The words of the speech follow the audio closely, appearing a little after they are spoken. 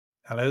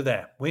Hello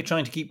there. We're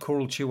trying to keep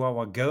Choral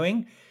Chihuahua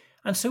going,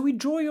 and so we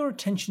draw your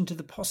attention to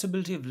the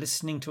possibility of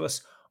listening to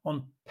us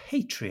on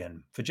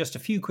Patreon for just a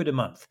few quid a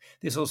month.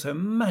 This also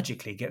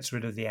magically gets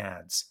rid of the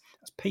ads.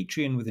 That's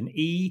Patreon with an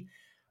E,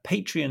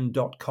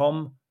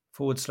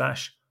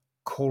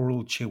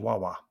 patreon.com/Choral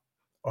Chihuahua.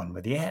 On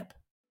with the app.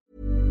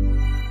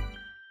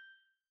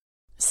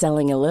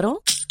 Selling a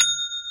little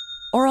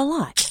or a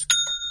lot?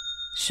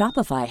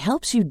 Shopify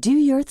helps you do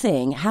your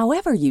thing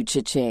however you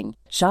cha-ching.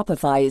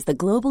 Shopify is the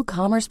global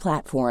commerce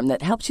platform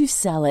that helps you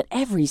sell at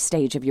every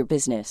stage of your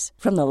business.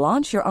 From the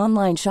launch your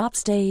online shop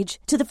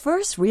stage to the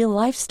first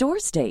real-life store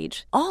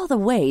stage, all the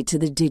way to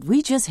the did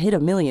we just hit a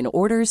million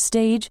orders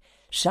stage.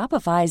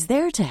 Shopify is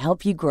there to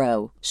help you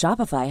grow.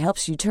 Shopify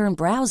helps you turn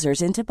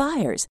browsers into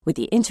buyers with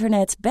the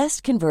internet's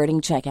best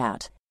converting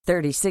checkout.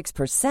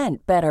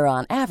 36% better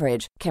on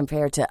average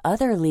compared to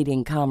other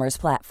leading commerce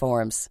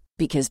platforms.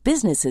 Because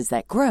businesses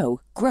that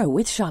grow, grow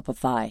with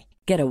Shopify.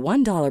 Get a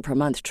 $1 per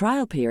month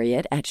trial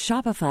period at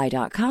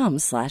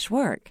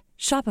shopify.com/work.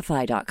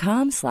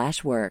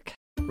 Shopify.com/work.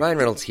 Ryan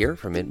Reynolds here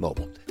from Mint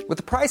Mobile. With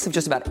the price of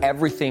just about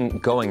everything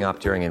going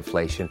up during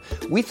inflation,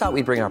 we thought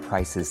we'd bring our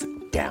prices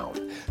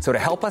down. So to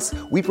help us,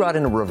 we brought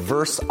in a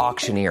reverse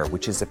auctioneer,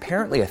 which is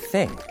apparently a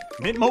thing.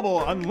 Mint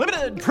Mobile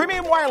Unlimited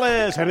Premium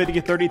Wireless. How to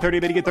get 30,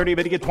 30, bit to get 30,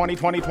 bit to get 20,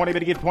 20, 20,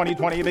 bit to get 20,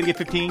 20, bit to get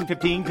 15,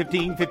 15,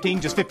 15,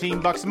 15, just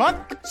 $15 a month?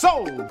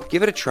 Sold!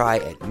 Give it a try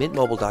at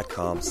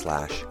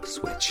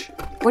mintmobile.com/switch.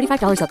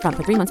 $45 up front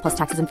for 3 months plus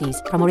taxes and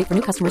fees. Promo rate for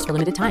new customers for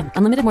limited time.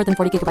 Unlimited more than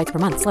 40 gigabytes per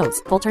month.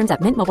 Slows full terms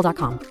at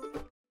mintmobile.com.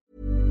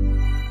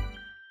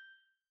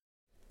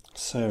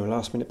 So,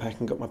 last minute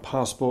packing, got my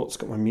passports,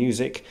 got my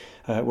music.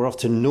 We're off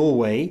to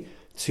Norway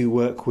to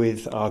work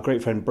with our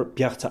great friend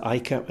Bjarte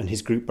Eike and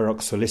his group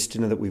Baroque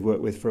Solistina that we've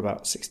worked with for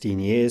about 16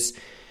 years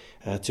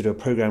to do a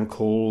programme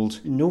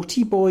called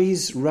Naughty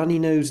Boys, Runny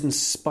Nose and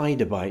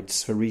Spider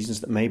Bites for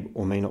reasons that may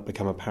or may not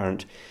become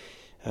apparent.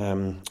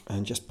 And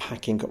just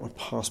packing, got my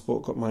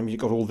passport, got my music,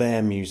 got all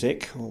their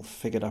music, all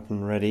figured up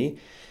and ready.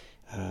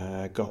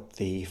 Got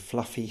the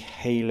fluffy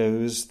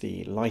halos,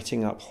 the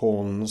lighting up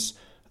horns,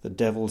 the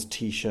Devil's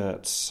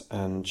t-shirts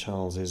and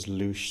Charles's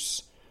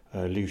loose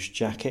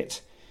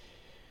jacket.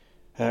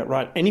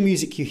 Right, any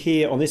music you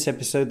hear on this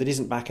episode that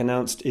isn't back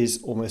announced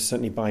is almost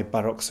certainly by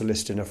Baroque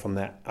Solistina from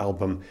their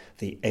album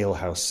The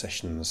Alehouse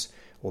Sessions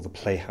or The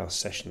Playhouse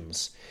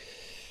Sessions.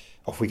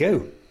 Off we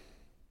go.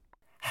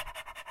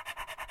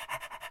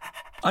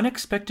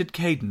 Unexpected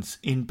cadence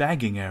in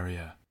bagging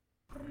area.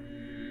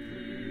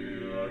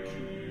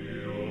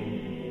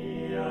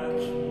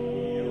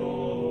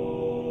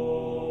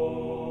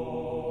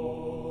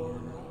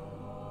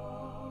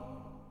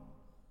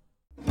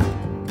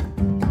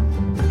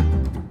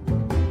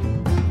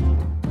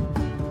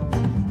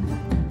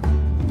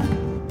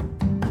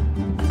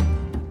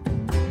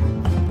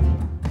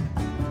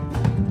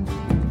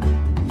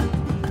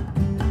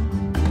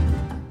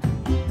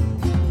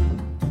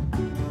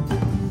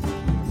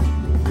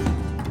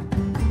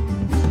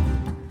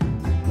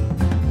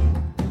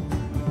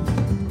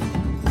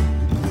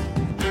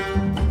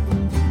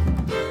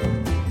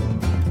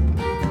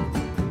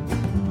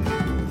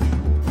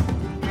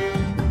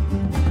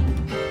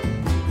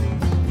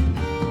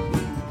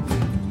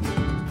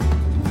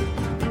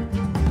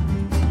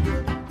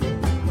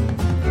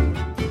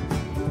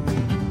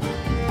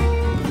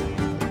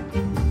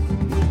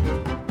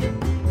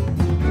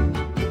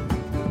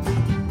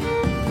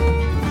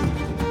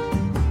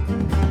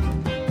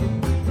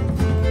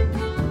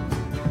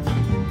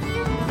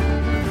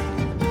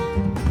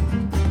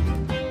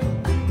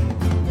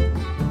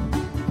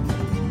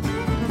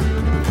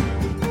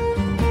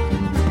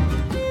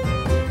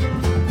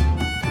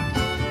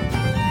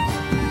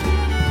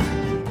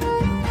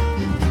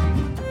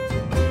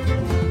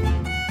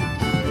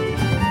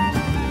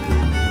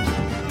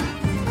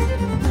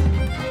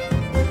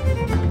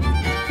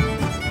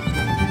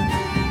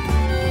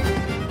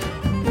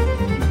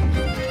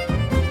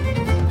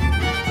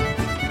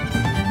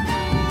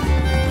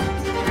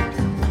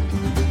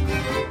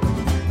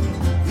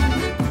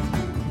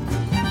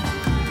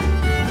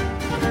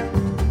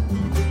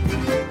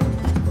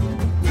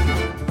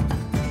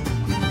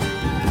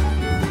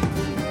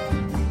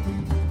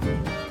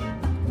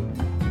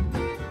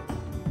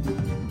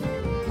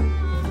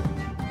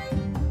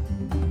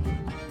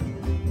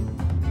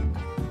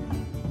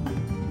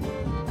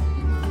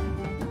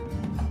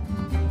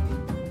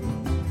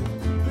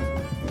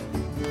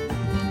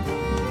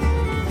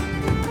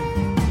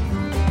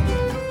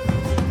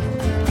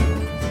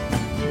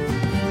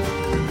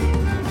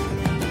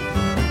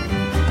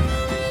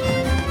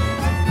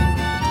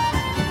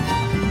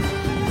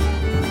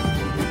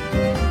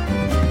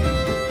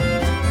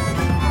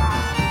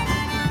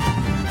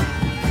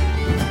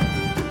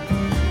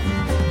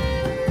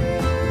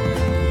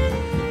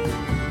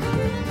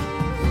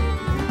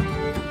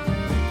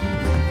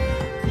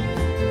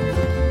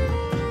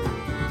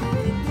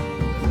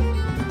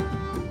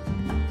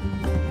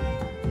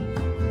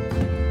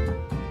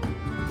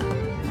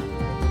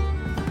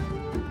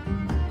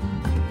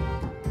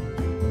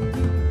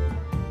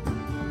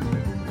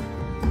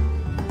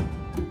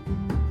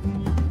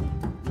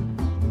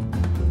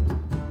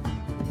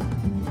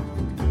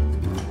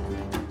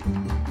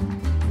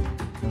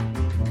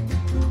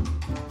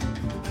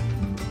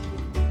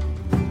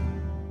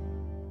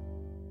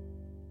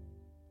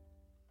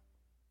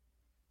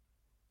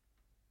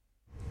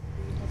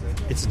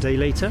 It's a day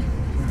later,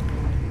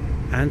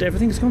 and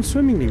everything's gone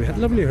swimmingly. We had a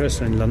lovely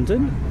rehearsal in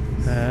London,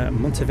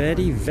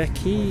 Monteverdi,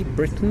 Vecchi,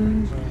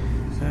 Britain,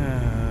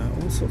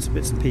 all sorts of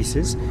bits and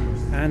pieces.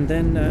 And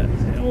then,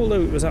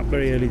 although it was up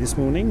very early this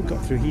morning,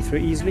 got through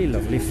Heathrow easily,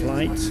 lovely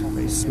flight,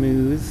 very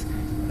smooth.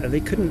 They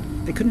couldn't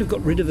have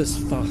got rid of us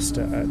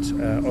faster at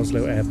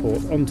Oslo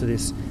Airport onto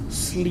this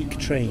sleek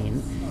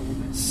train,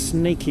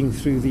 snaking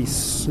through the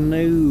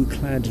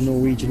snow-clad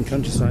Norwegian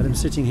countryside. I'm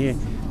sitting here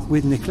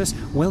with Nicholas.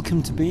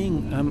 Welcome to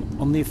being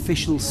on the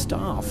official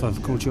staff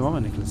of Call Chihuahua,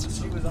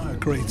 Nicholas.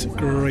 Great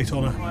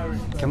honour.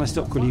 Can I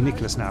stop calling you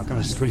Nicholas now? Can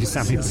I just call you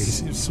Sammy,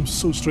 please? It's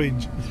so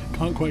strange.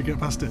 Can't quite get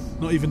past it.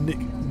 Not even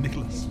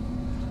Nicholas.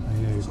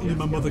 Only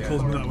my mother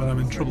calls me that when I'm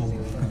in trouble.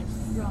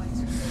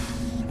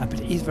 But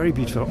it is very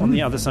beautiful. On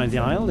the other side of the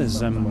aisle is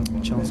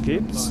Charles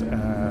Gibbs,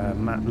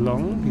 Matt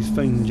Long, whose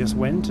phone just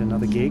went,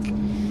 another gig.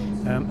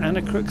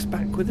 Anna Crook's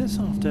back with us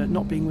after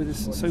not being with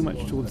us so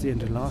much towards the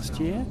end of last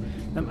year.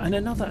 And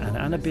another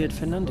Anna Beard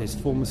Fernandez,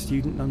 former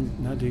student,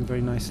 now doing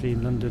very nicely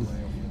in London.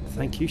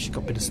 Thank you. She's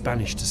got a bit of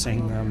Spanish to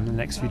sing in the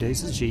next few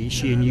days, isn't she?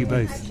 She and you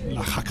both.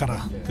 La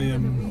Jacara, the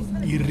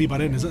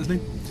Irribaren, is that his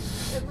name?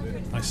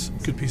 Nice,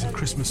 good piece of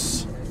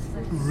Christmas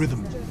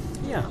rhythm.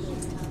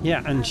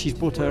 Yeah, and she's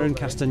brought her own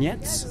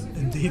castagnettes.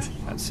 Indeed.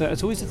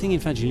 It's always a thing in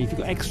Fangeli. If you've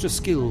got extra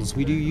skills,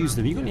 we do use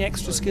them. You got any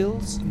extra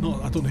skills? No,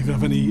 I don't even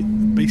have any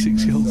basic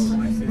skills.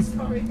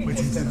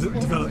 Waiting to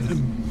develop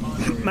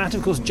them. Matt,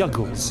 of course,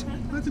 juggles.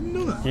 I didn't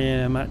know that.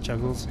 Yeah, Matt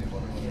juggles.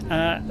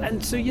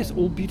 And so, yes,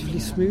 all beautifully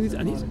smooth,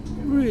 and it's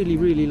really,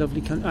 really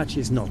lovely. Actually,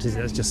 it's not, is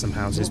it? It's just some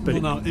houses. But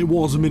it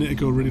was a minute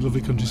ago really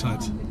lovely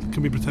countryside.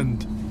 Can we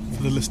pretend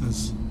for the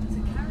listeners?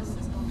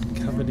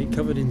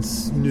 Covered in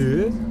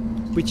snow,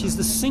 which is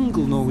the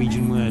single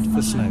Norwegian word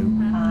for snow.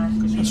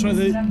 That's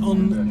right.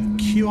 On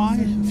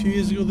QI a few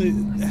years ago,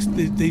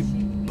 they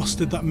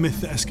busted that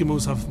myth that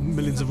Eskimos have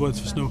millions of words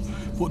for snow.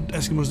 What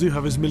Eskimos do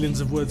have is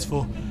millions of words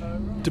for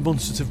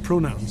demonstrative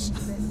pronouns.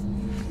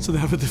 So they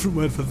have a different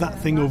word for that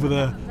thing over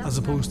there as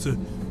opposed to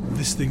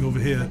this thing over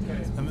here,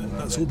 and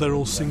they're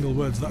all single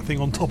words. That thing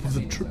on top of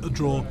the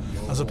drawer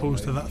as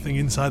opposed to that thing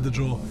inside the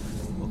drawer.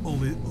 All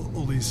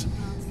these.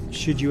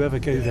 Should you ever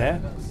go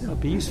there,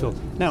 that'd be useful.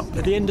 Now,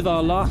 at the end of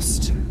our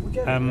last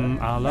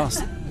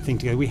thing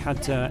to go, we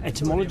had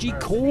Etymology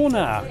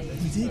Corner.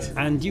 Indeed.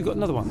 And you got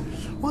another one.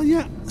 Well,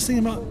 yeah, I was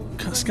thinking about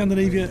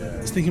Scandinavia. I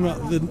was thinking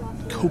about the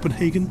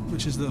Copenhagen,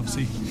 which is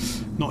obviously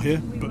not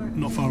here, but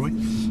not far away.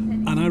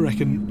 And I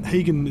reckon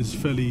Hagen is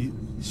fairly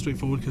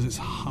straightforward because it's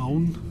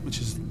Havn,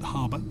 which is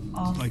harbour,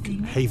 like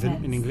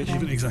Haven in English.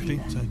 Haven, exactly.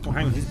 So,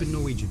 hang on, who's been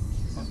Norwegian?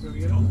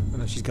 Oh,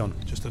 no, she's gone.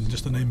 Just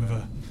the name of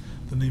a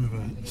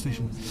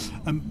station.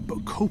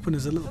 But Copen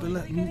is a little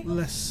bit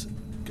less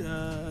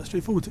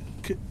straightforward.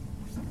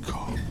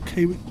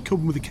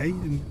 Copen with a K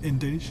in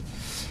Danish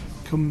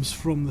comes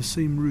from the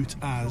same root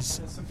as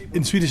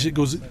in Swedish. It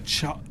goes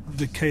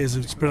the K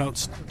is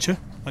pronounced ch,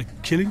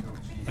 like killing,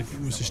 like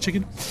it was just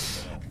chicken,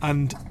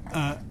 and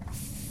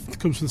it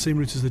comes from the same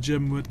root as the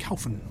German word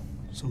kaufen,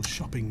 so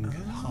shopping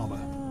harbour.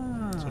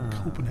 So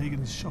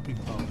Copenhagen is shopping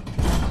harbour.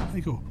 There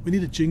you go. We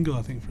need a jingle,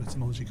 I think, for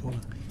Etymology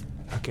Corner.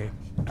 Okay,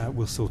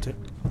 we'll sort it.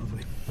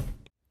 Lovely.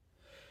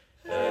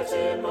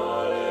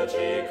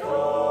 Etymology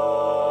Corner.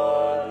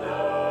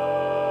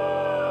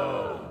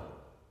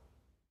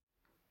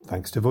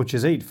 Thanks to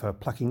Vultures 8 for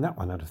plucking that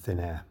one out of thin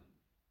air.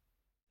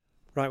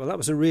 Right, well, that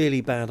was a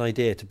really bad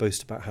idea to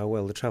boast about how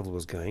well the travel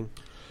was going.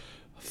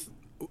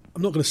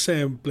 I'm not going to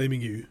say I'm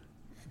blaming you,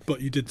 but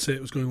you did say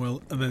it was going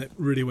well, and then it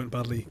really went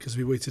badly because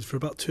we waited for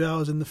about 2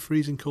 hours in the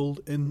freezing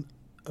cold in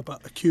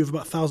about a queue of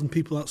about 1,000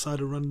 people outside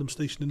a random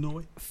station in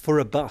Norway. For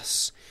a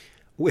bus,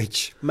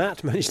 which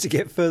Matt managed to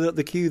get further up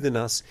the queue than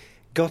us,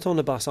 got on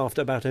a bus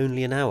after about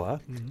only an hour,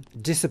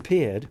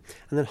 disappeared,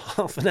 and then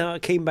half an hour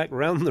came back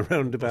round the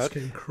roundabout. Just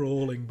came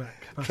crawling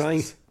back.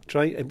 Trying,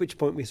 at which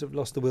point we sort of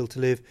lost the will to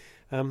live.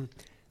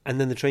 And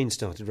then the train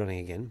started running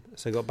again,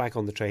 so I got back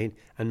on the train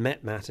and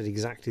met Matt at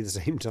exactly the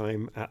same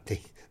time at the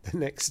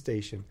next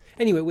station.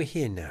 Anyway, we're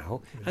here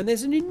now, and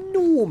there's an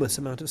enormous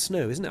amount of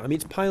snow, isn't it? I mean,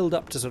 it's piled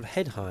up to sort of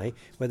head high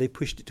where they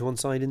pushed it to one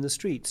side in the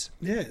streets.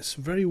 Yeah, it's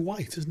very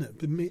white, isn't it?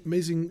 The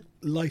amazing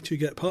light you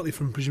get, partly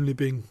from presumably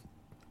being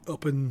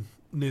up in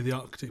near the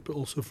Arctic, but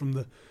also from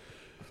the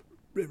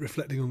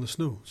reflecting on the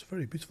snow. It's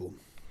very beautiful.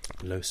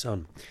 Low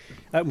sun.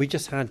 We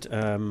just had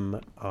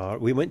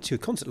we went to a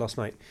concert last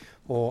night,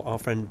 or our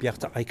friend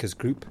Bjarte Eike's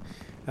group.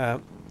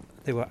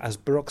 They were as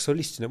Baroque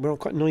Solisten. We're on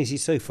quite a noisy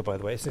sofa, by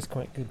the way. It's just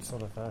quite good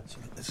sort of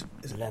it's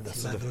leather,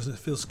 isn't it? It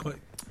feels quite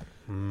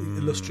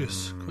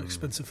illustrious, quite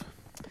expensive.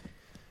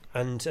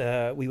 And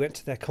we went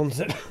to their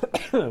concert,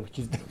 which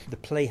is the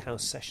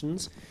Playhouse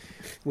Sessions,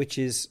 which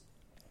is...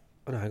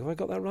 Oh no, have I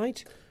got that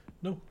right?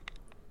 No.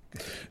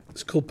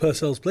 It's called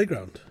Purcell's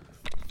Playground.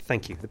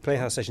 Thank you. The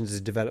Playhouse Sessions is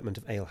a development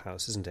of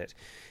Alehouse, isn't it?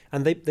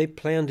 And they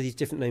play under these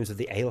different names of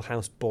the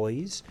Alehouse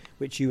Boys,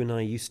 which you and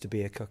I used to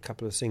be a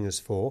couple of singers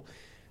for.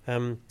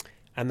 And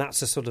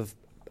that's a sort of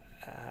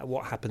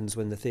what happens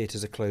when the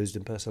theatres are closed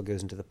and Purcell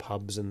goes into the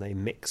pubs and they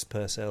mix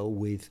Purcell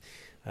with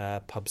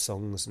pub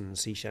songs and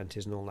sea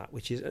shanties and all that,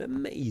 which is an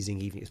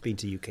amazing evening. It's been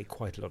to UK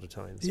quite a lot of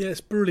times. Yeah,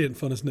 it's brilliant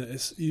fun, isn't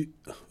it?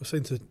 I was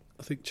saying to,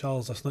 I think,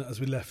 Charles last night as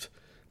we left,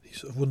 you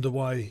sort of wonder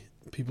why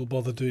people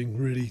bother doing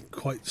really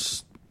quite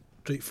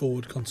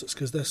straightforward concerts,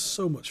 because they're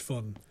so much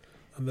fun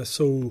and they're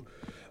so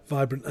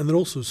vibrant and they're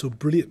also so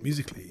brilliant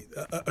musically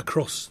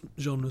across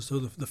genres. So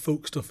the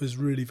folk stuff is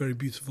really very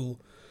beautiful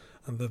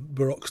and the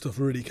Baroque stuff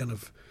really kind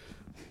of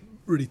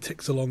really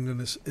ticks along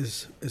and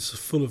is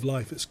full of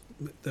life.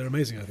 They're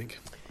amazing, I think.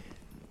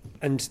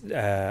 And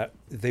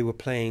they were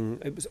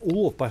playing, it was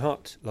all by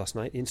heart last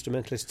night,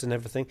 instrumentalists and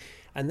everything,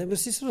 and there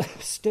was this sort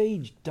of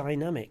stage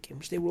dynamic in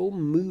which they were all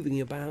moving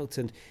about,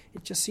 and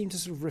it just seemed to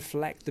sort of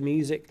reflect the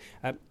music.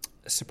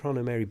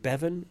 Soprano Mary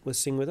Bevan was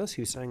singing with us,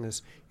 who sang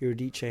us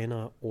Eurydice in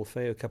our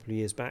Orfeo a couple of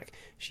years back.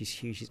 She's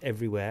huge, she's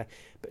everywhere,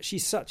 but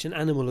she's such an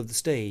animal of the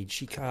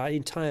stage. Her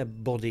entire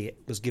body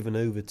was given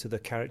over to the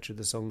character of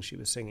the song she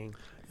was singing.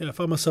 Yeah, I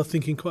found myself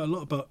thinking quite a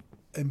lot about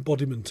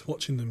embodiment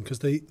watching them, because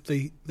they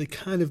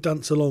kind of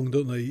dance along,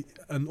 don't they?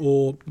 And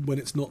or when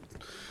it's not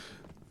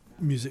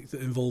music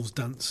that involves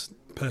dance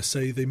per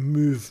se, they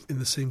move in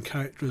the same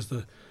character as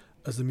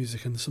the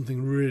music, and there's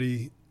something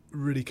really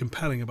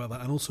compelling about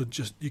that. And also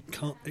just it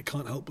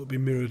can't help but be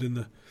mirrored in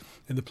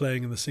the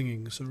playing and the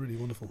singing. So really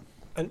wonderful.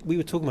 And we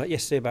were talking about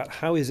yesterday about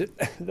how is it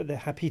that they're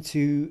happy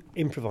to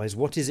improvise.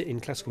 What is it in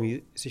classical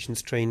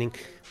musicians training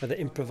where the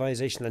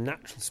improvisation, the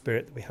natural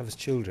spirit that we have as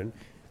children,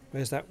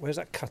 where's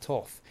that cut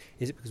off?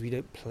 Is it because we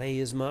don't play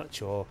as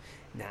much, or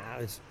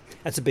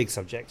that's a big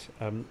subject.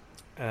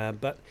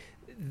 But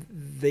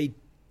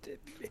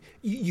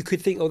you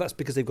could think, that's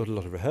because they've got a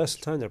lot of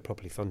rehearsal time. They're a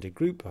properly funded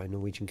group by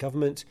Norwegian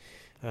government.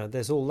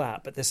 There's all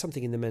that, but there's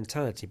something in the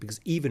mentality, because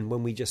even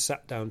when we just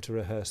sat down to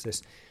rehearse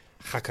this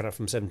Hakara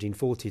from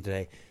 1740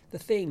 today, the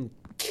thing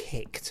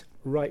kicked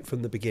right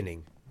from the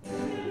beginning.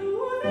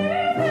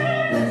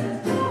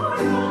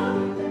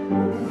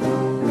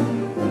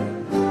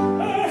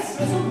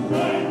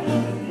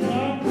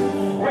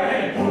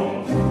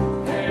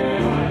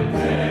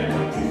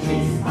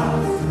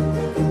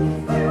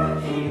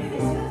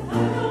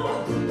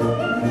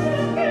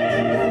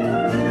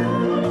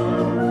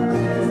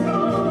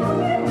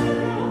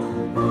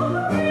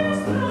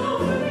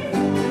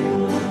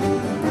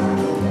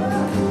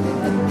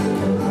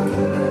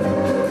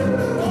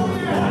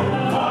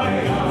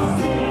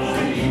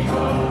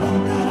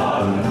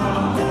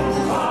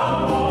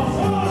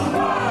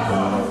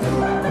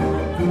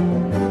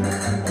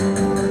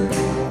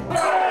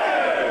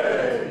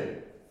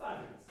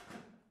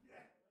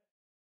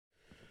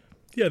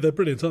 Yeah, they're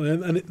brilliant,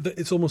 aren't they? And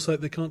it's almost like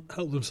they can't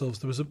help themselves.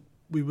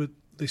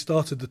 They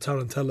started the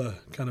Tarantella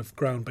kind of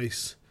ground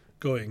bass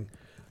going,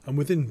 and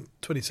within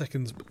 20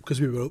 seconds, because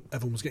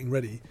everyone was getting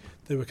ready,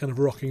 they were kind of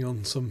rocking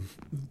on some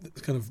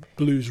kind of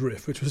blues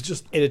riff, which was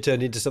just... It had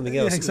turned into something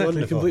else. Yeah, exactly,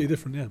 wonderful. Completely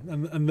different, yeah.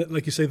 And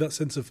like you say, that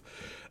sense of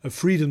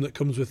freedom that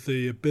comes with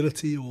the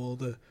ability or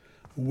the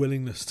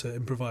willingness to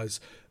improvise,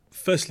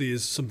 firstly,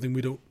 is something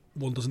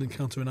one doesn't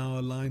encounter in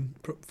our line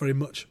very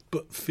much,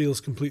 but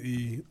feels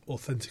completely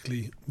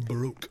authentically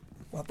Baroque.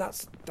 Well,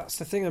 that's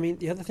the thing. I mean,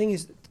 the other thing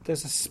is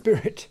there's a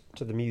spirit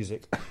to the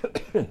music.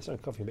 Sorry, I'm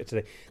coughing a bit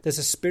today. There's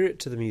a spirit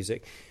to the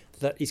music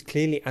that is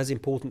clearly as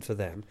important for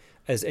them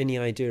as any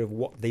idea of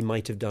what they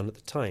might have done at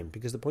the time.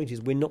 Because the point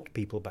is, we're not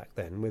people back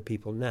then, we're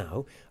people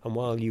now. And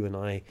while you and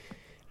I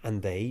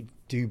and they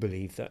do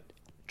believe that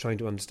trying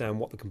to understand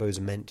what the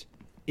composer meant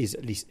is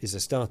a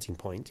starting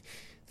point,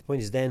 the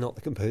point is they're not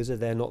the composer,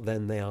 they're not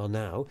then, they are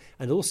now.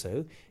 And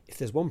also, if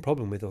there's one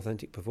problem with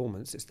authentic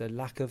performance, it's the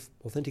lack of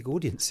authentic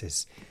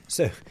audiences.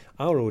 So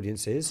our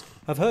audiences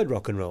have heard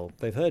rock and roll,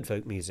 they've heard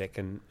folk music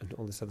and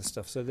all this other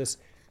stuff. So there's,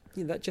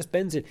 that just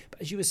bends it.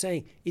 But as you were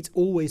saying, it's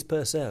always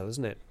Purcell,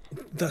 isn't it?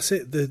 That's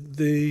it.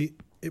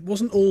 It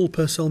wasn't all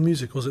Purcell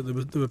music, was it?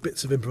 There were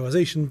bits of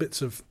improvisation,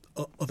 bits of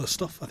other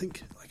stuff, I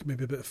think, like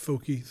maybe a bit of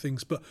folky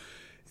things. But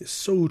it's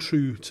so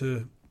true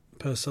to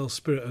Purcell's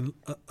spirit. And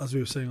as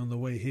we were saying on the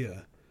way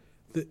here,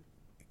 that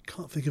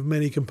can't think of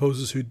many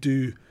composers who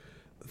do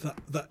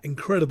that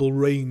incredible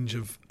range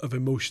of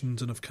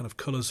emotions and of kind of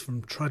colours,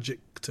 from tragic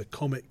to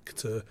comic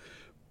to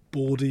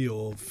bawdy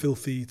or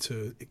filthy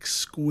to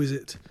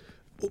exquisite,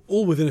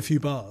 all within a few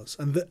bars.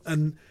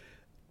 And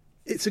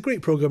it's a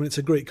great programme and it's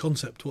a great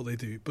concept what they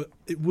do, but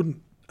it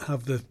wouldn't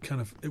have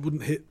it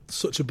wouldn't hit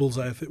such a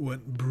bullseye if it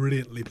weren't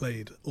brilliantly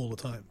played all the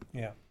time.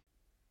 Yeah.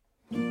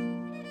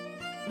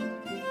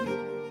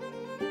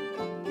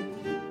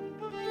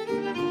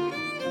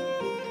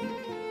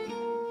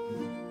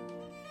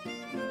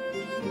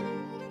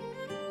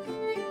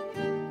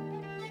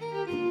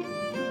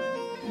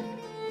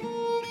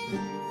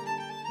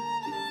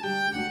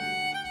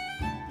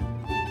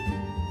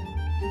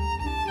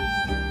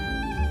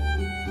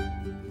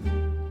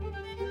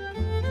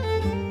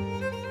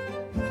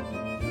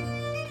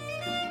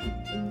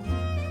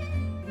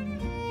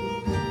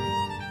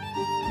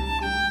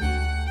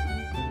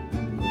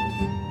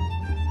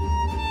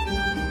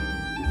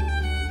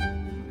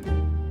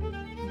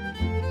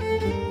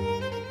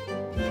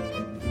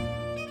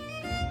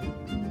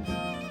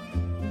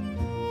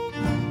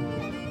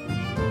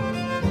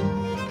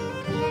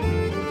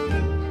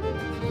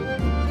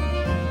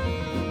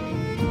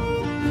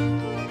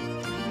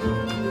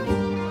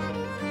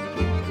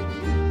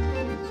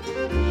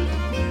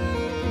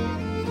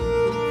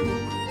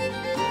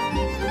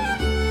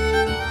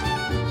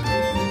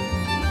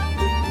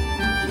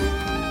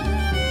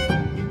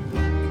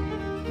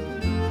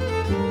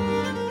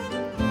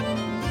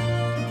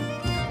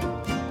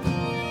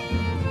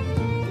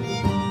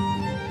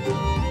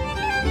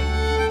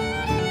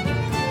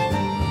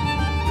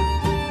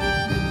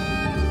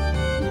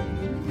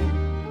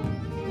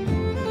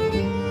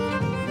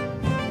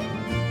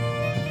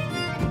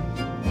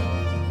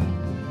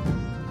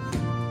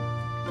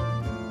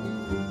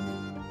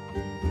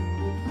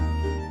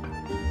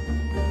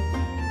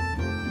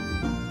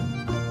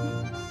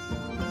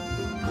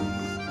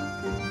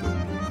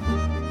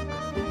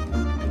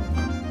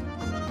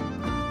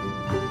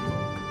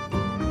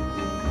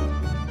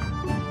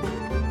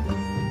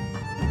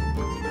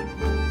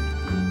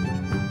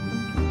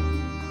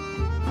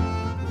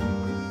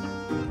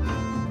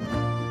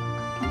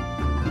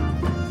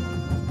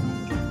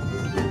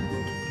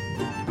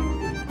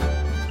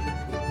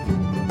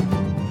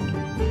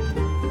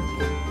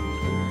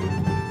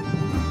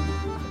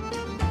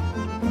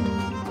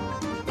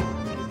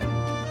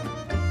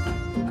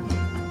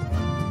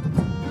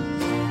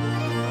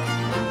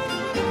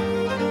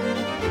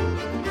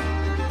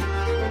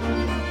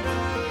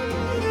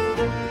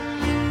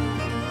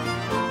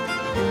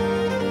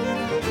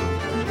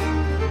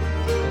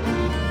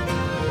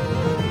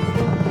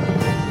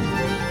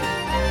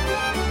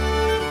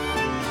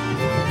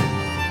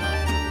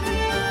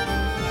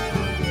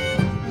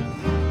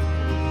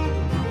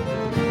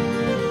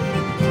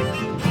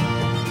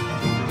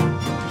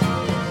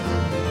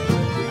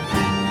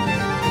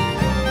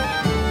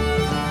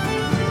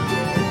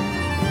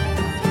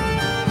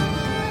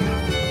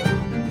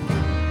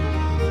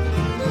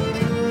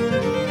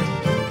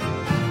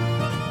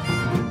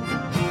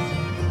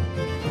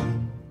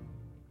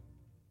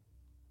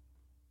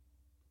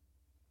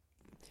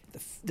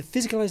 the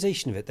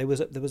physicalisation of it. There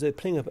was a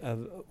playing of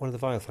one of the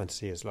Viol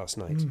Fantasias last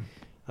night,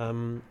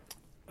 and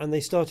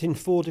they start in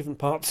 4 different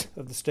parts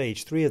of the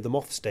stage, 3 of them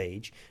off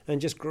stage, and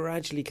just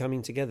gradually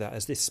coming together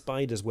as this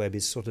spider's web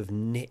is sort of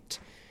knit,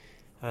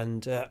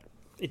 and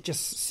it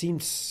just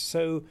seems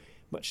so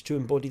much to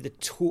embody the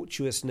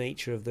tortuous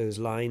nature of those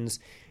lines.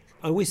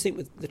 I always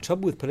think the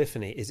trouble with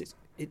polyphony is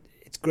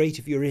it's great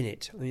if you're in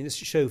it. I mean, this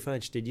show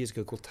Fadge did years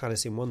ago called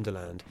Alice in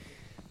Wonderland.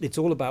 It's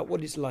all about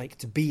what it's like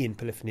to be in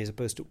polyphony as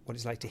opposed to what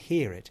it's like to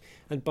hear it.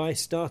 And by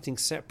starting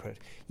separate,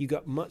 you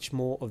got much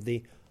more of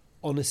the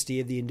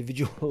honesty of the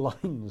individual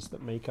lines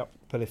that make up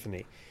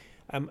polyphony.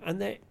 And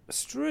their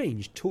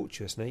strange,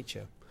 tortuous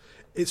nature.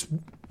 It's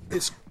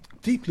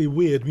deeply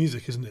weird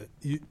music, isn't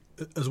it?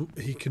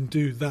 He can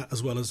do that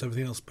as well as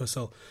everything else,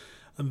 Purcell.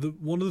 And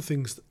one of the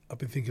things that I've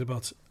been thinking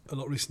about a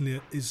lot recently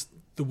is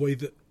the way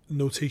that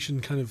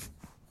notation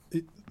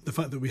the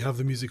fact that we have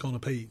the music on a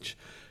page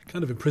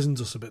kind of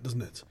imprisons us a bit,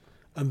 doesn't it?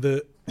 And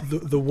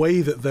the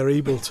way that they're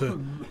able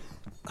to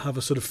have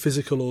a sort of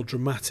physical or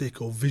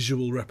dramatic or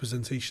visual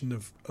representation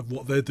of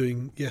what they're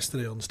doing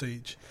yesterday on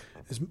stage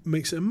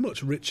makes it a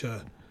much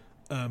richer,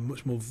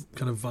 much more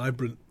kind of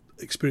vibrant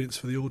experience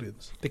for the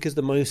audience. Because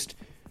the most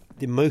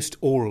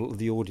oral of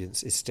the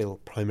audience is still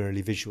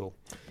primarily visual.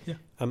 Yeah.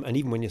 And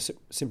even when you're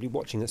simply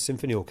watching a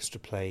symphony orchestra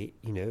play,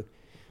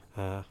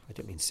 I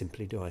don't mean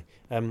simply, do I?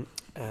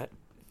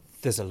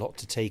 There's a lot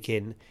to take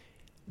in,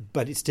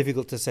 but it's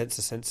difficult to sense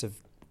a sense of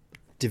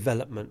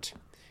development.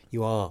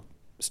 You are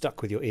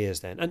stuck with your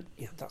ears then, and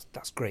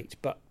that's great.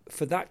 But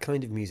for that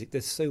kind of music,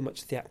 there's so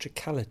much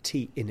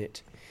theatricality in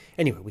it.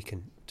 Anyway, we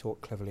can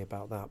talk cleverly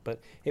about that. But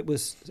it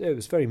was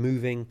very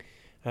moving,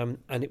 and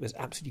it was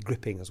absolutely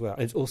gripping as well.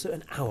 And it's also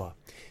an hour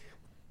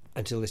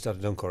until they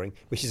started encoring,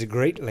 which is a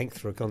great length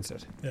for a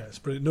concert. Yeah, it's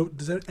brilliant. No,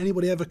 does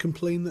anybody ever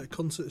complain that a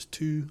concert is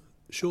too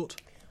short?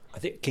 I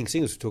think King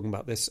Singers were talking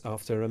about this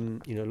after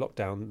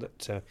lockdown,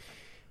 that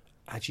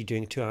actually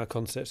doing a 2-hour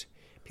concert,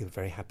 people are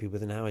very happy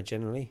with an hour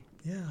generally.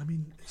 Yeah, I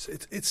mean,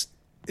 it's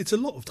a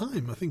lot of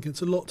time. I think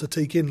it's a lot to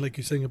take in, like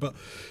you're saying about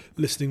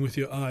listening with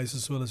your eyes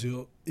as well as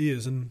your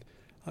ears. And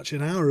actually,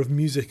 an hour of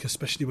music,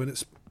 especially when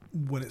it's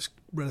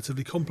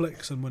relatively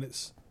complex and when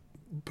it's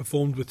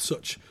performed with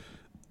such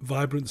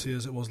vibrancy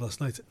as it was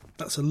last night,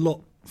 that's a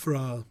lot for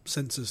our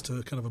senses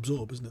to kind of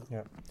absorb, isn't it?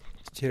 Yeah.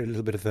 Let's hear a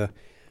little bit of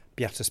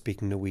Bjarte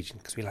speaking Norwegian,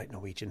 because we like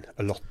Norwegian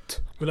a lot.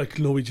 We like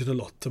Norwegian a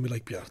lot, and we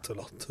like Bjarte a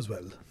lot as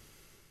well.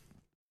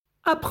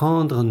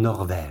 Apprendre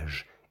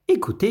Norvège.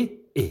 Écoutez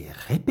et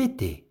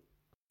répétez.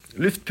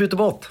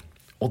 Luftputebåt,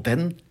 og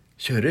den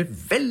kjører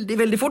veldig,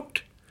 veldig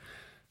fort.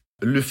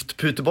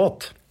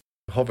 Luftputebåt,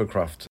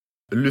 hovercraft.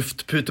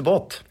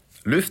 Luftputebåt,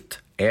 luft,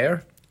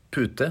 air,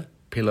 pute,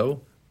 pillow,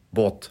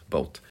 båt,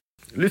 boat.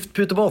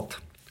 Luftputebåt,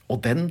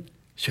 og den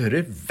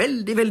kjører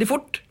veldig, veldig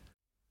fort.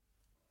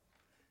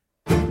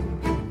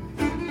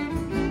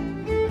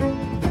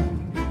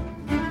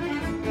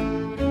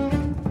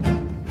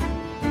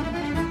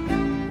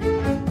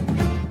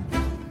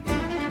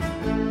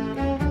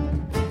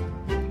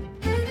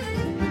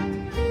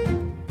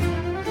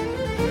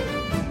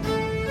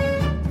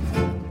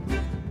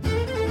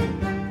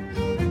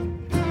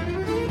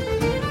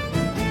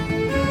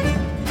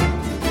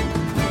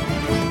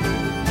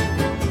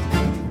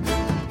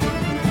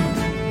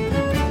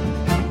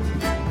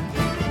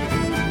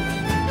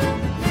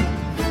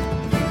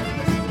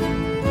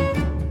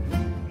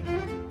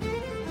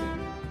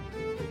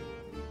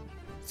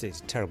 He's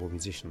a terrible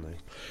musician, though.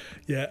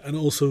 Yeah, and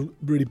also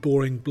really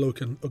boring bloke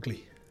and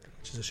ugly,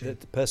 which is a shame.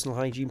 The personal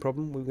hygiene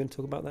problem, we were going to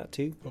talk about that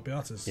too. What,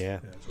 Bjarte's? Yeah,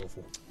 it's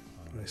awful.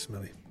 Very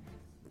smelly.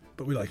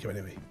 But we like him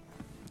anyway,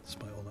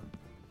 despite all that.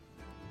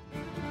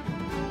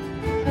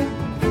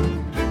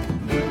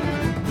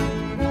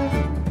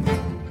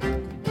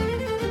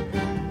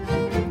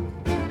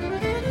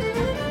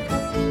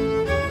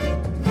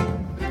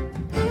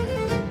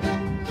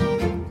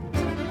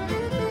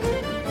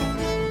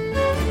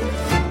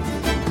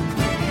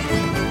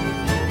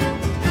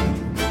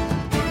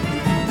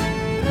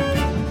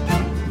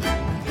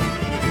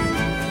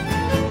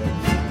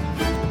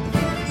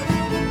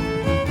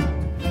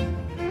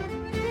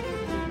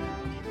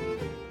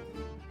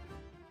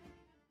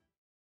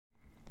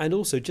 And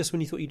also, just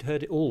when you thought you'd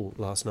heard it all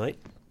last night,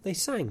 they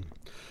sang.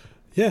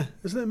 Yeah,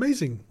 isn't it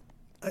amazing?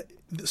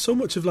 So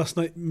much of last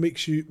night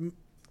makes you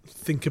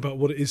think about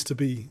what it is to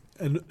be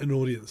an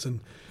audience,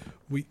 and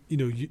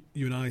you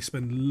and I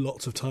spend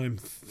lots of time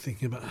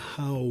thinking about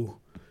how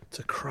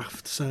to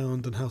craft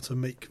sound and how to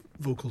make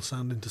vocal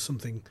sound into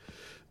something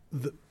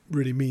that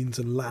really means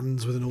and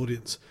lands with an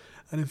audience.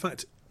 And in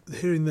fact,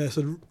 hearing their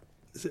sort of,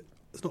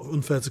 it's not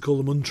unfair to call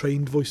them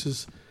untrained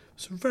voices.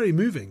 It's very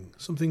moving.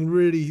 Something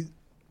really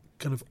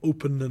kind of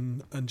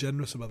open and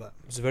generous about that.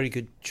 It was a very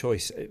good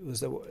choice. It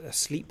was a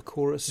sleep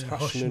chorus, yeah,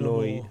 Hush No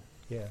More.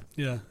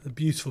 Yeah, a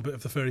beautiful bit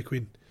of the Fairy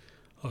Queen.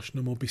 Hush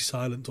no more, be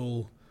silent,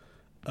 all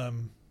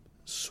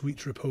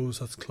sweet repose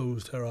hath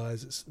closed her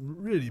eyes. It's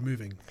really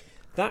moving.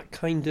 That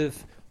kind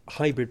of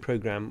hybrid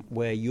programme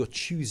where you're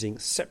choosing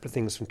separate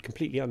things from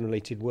completely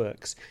unrelated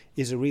works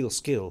is a real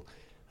skill.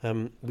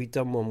 We'd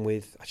done one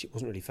with, actually it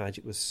wasn't really Fadge,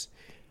 it was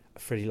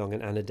Freddie Long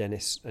and Anna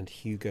Dennis and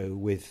Hugo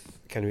with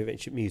Academy of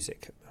Ancient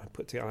Music.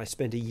 I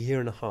spent a year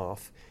and a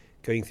half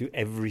going through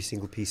every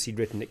single piece he'd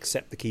written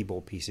except the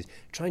keyboard pieces,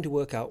 trying to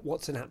work out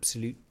what's an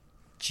absolute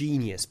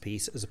genius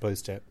piece as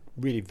opposed to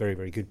really very,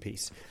 very good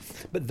piece.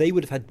 But they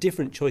would have had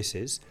different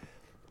choices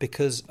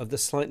because of the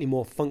slightly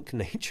more funk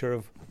nature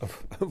of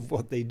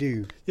what they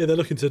do. Yeah, they're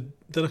looking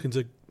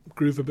to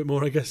groove a bit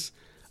more, I guess.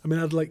 I mean,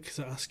 I'd like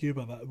to ask you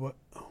about that.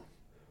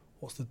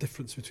 What's the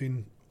difference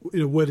between,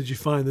 where did you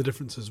find the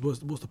differences? What's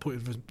the point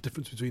of the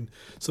difference between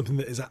something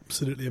that is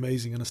absolutely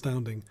amazing and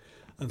astounding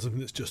and something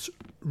that's just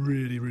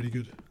really, really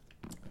good?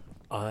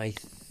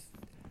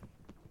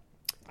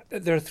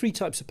 There are three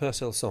types of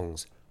Purcell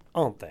songs,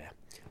 aren't there?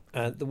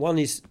 The one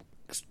is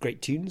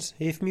great tunes.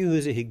 If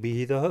music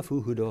be the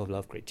food of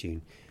love, great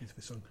tune.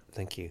 Beautiful song.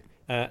 Thank you.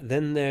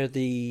 Then there are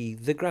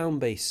the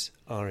ground bass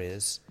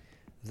arias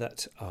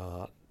that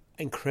are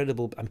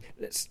incredible. I mean,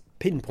 let's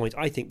pinpoint.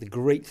 I think the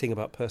great thing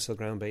about Purcell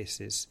ground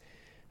basses,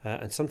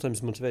 and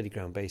sometimes Monteverdi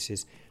ground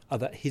basses, are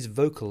that his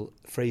vocal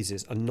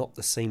phrases are not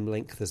the same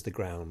length as the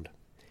ground.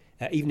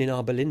 Even in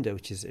Arbelinda,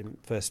 which is in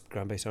first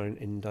ground bass aria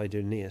in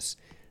Dionysus,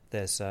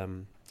 there's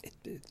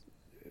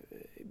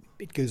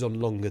it goes on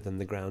longer than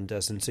the ground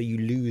does, and so you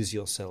lose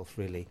yourself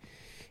really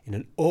in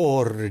an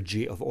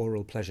orgy of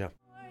oral pleasure.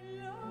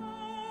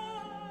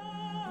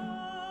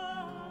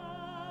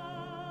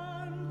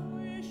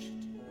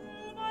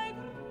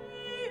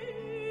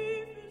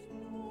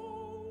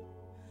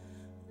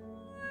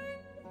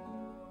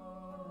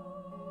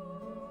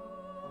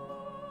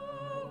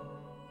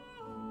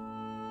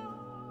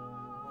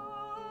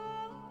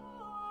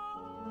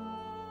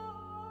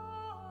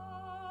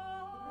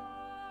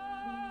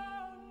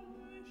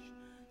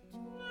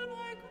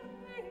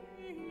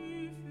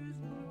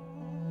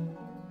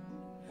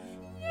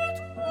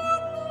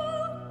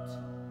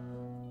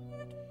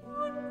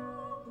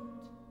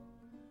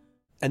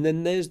 And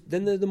then there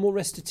are the more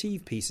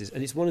recitative pieces,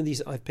 and it's one of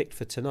these I've picked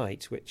for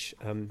tonight, which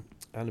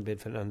Annabid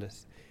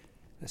Fernandez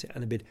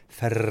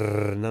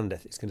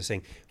is going to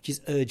sing, which is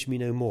Urge Me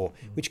No More,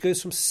 which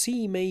goes from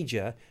C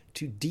major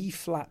to D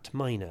flat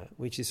minor,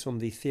 which is from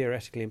the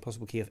theoretically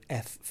impossible key of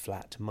F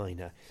flat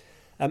minor.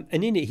 And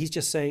in it, he's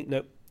just saying,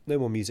 no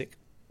more music.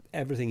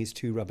 Everything is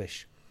too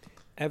rubbish.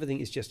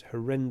 Everything is just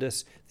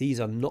horrendous. These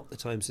are not the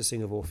times to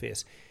sing of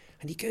Orpheus.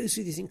 And he goes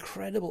through these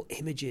incredible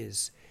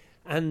images,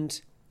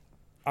 and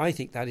I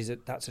think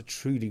that's a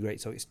truly great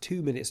song. It's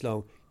 2 minutes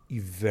long.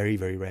 You very,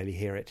 very rarely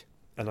hear it.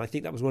 And I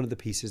think that was one of the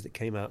pieces that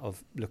came out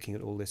of looking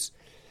at all this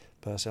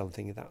Purcell and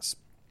thinking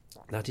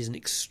that is an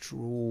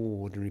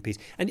extraordinary piece.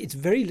 And it's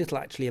very little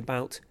actually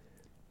about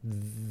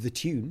the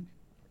tune.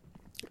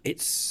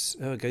 It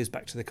goes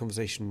back to the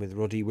conversation with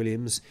Roddy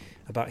Williams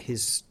about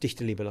his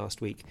Dichterliebe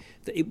last week,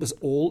 that it was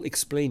all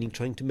explaining,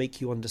 trying to make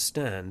you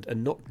understand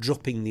and not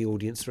dropping the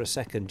audience for a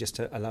second just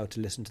to allow to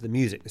listen to the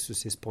music. This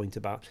was his point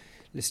about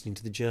listening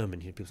to the German.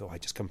 People say, I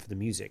just come for the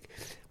music.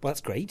 Well,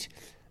 that's great,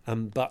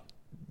 but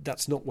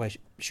that's not where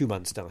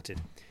Schumann started.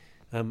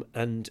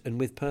 And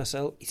with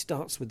Purcell, he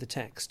starts with the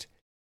text.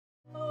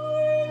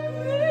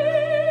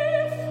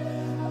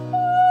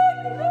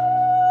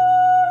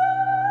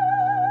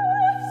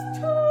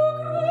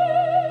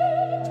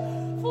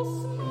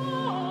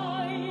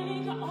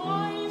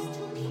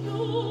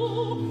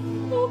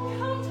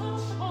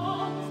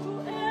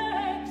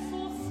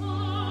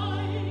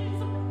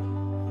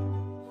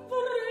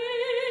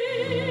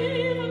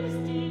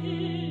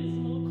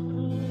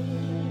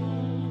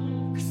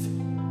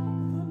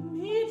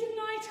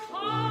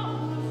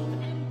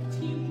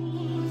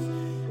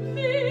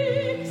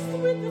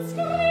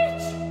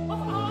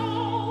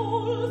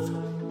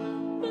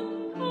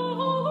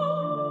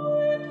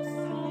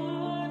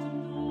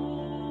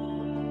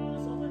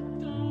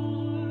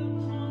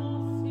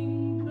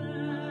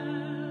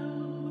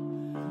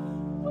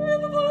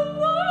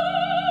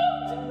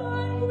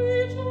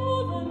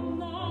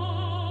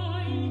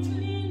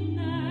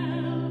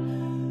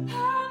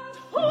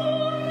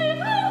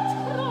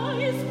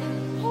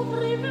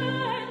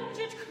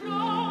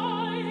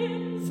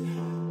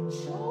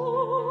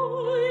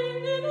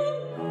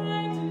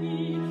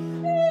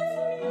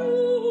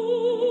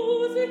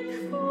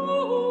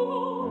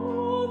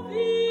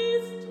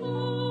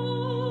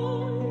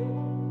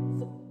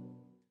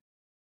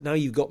 Now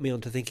you've got me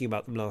onto thinking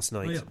about them last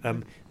night.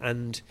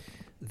 And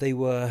they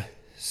were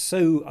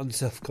so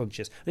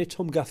unself-conscious. And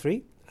Tom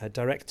Guthrie, a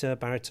director,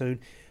 baritone,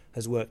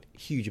 has worked a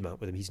huge amount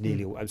with them. He's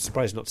nearly... I'm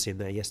surprised not to see him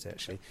there yesterday,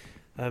 actually.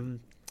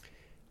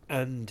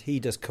 And he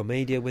does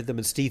Commedia with them.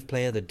 And Steve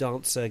Player, the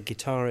dancer,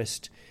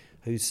 guitarist,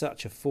 who's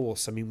such a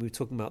force. I mean, we were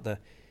talking about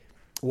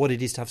what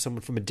it is to have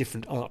someone from a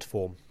different art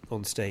form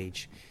on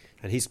stage.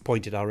 And his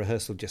point at our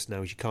rehearsal just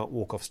now is you can't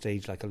walk off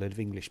stage like a load of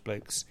English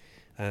blokes.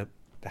 There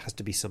has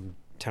to be some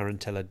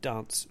tarantella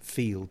dance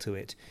feel to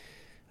it.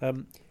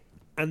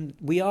 And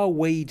we are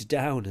weighed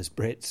down as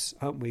Brits,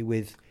 aren't we,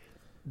 with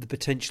the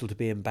potential to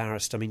be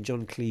embarrassed. I mean,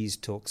 John Cleese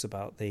talks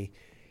about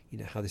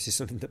how this is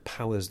something that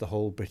powers the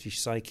whole British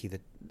psyche,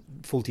 that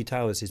Fawlty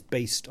Towers is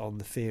based on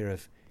the fear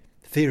of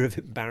fear of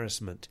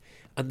embarrassment.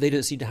 And they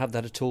don't seem to have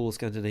that at all,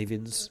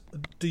 Scandinavians.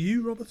 Do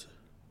you, Robert?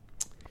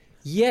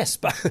 Yes,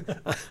 but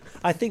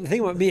I think the thing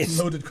about me is...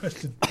 Loaded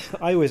question.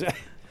 I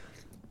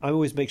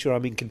always make sure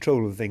I'm in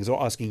control of things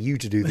or asking you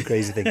to do the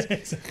crazy things.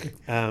 Exactly.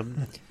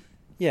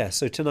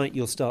 So tonight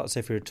you'll start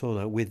Zefiro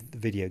Torna with the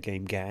video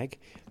game gag,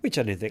 which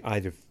I don't think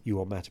either of you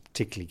or Matt are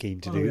particularly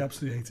keen to do. We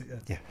absolutely hate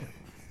it, yeah.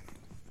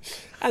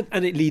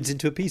 And it leads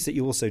into a piece that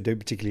you also don't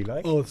particularly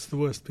like. Oh, it's the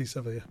worst piece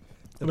ever, yeah.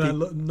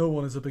 No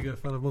one is a bigger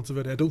fan of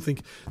Monteverdi, I don't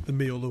think, than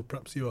me, although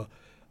perhaps you are.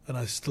 And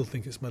I still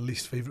think it's my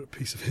least favourite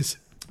piece of his.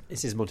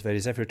 This is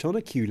Monteverdi's Zefiro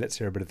Torna. Cue, let's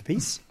hear a bit of the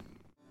piece.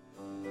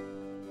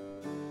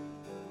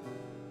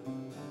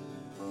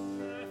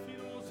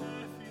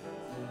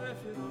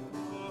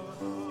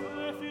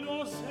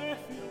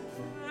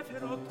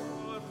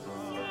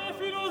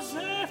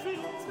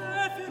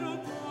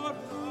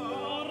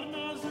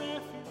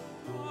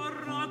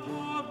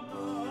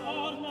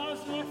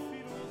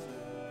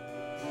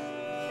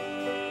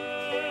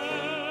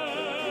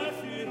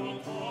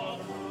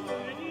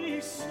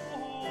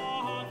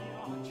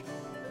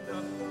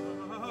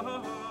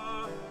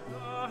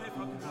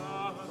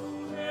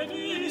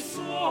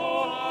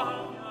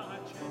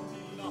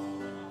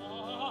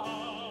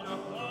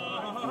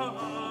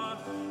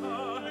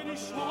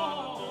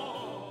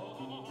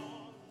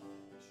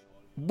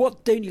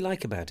 What don't you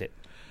like about it?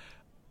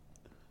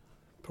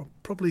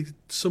 Probably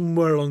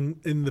somewhere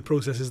along in the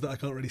process is that I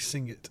can't really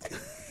sing it.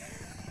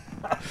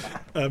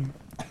 I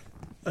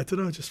don't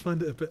know. I just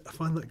find it I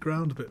find that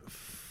ground a bit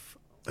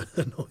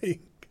annoying.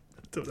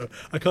 I don't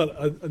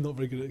know. I'm not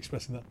very good at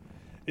expressing that.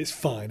 It's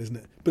fine, isn't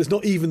it? But it's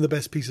not even the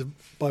best piece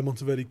by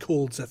Monteverdi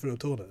called Zefiro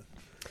Torna.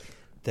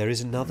 There is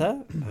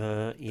another.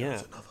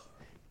 Yeah.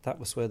 That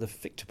was where the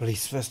Victor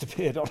Police first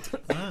appeared on.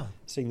 Wow.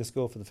 Seeing the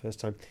score for the first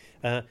time.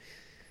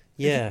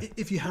 Yeah.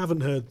 If you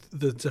haven't heard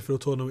the Zefiro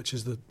Torna, which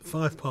is the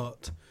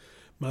 5-part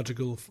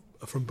madrigal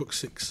from Book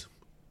 6,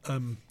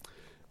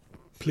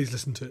 please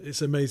listen to it.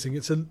 It's amazing.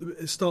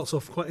 It starts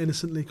off quite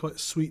innocently, quite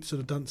sweet,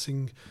 sort of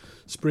dancing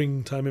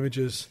springtime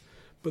images,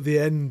 but the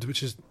end,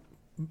 which is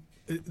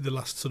the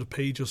last sort of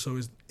page or so,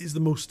 is the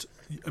most.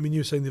 I mean,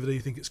 you were saying the other day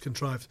you think it's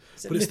contrived,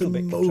 but it's the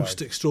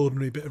most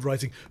extraordinary bit of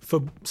writing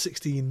for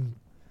 16.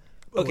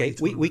 Okay,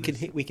 we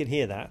can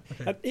hear that.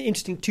 Okay.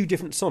 Interesting, 2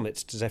 different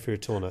sonnets to Zefiro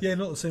Torna. Yeah,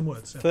 not the same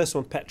words. Yeah. First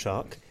one,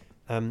 Petrarch,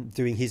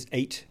 doing his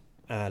 8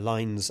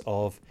 lines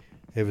of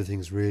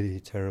everything's really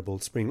terrible.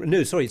 Spring.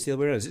 No, sorry, it's the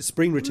other way around. It's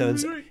spring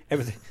returns.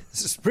 Everything.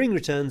 Spring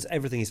returns.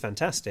 Everything is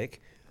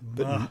fantastic.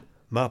 But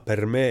ma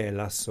per me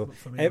lasso.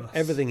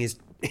 Everything is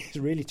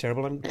really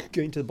terrible. I'm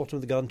going to the bottom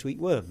of the garden to eat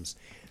worms.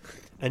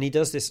 And he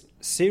does this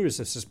series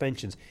of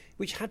suspensions,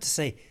 which I had to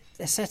say,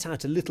 they're set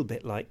out a little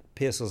bit like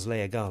Pearsall's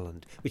Leia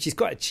Garland, which is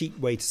quite a cheap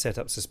way to set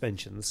up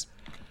suspensions.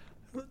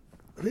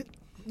 Nothing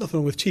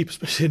wrong with cheap,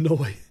 especially in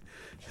Norway.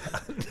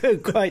 No,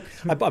 quite.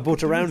 I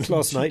bought a round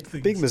last night.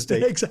 Things. Big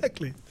mistake. Yeah,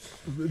 exactly.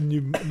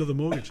 Another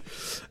mortgage.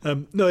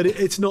 No,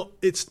 it's not.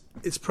 It's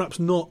perhaps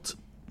not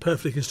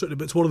perfectly constructed,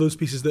 but it's one of those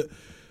pieces that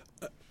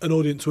an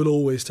audience will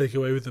always take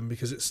away with them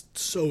because it's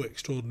so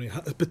extraordinary,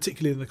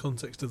 particularly in the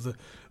context of the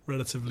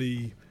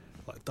relatively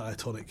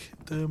diatonic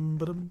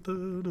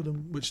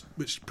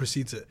which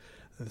precedes it.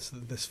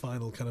 This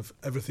final kind of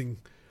everything,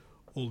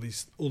 all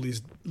these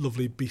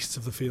lovely beasts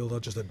of the field are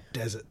just a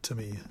desert to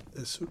me.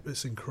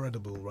 It's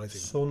incredible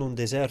writing. Sono un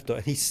deserto,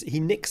 and he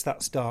nicks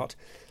that start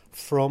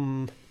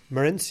from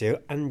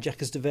Marenzio and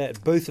Jacques de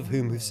Vert, both of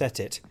whom have set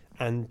it,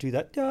 and do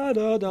that da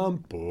da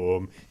dum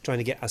boom, trying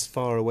to get as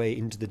far away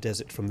into the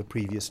desert from the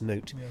previous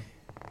note. Yeah.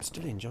 I'm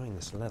still enjoying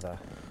this leather.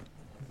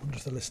 I wonder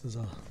if the listeners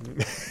are.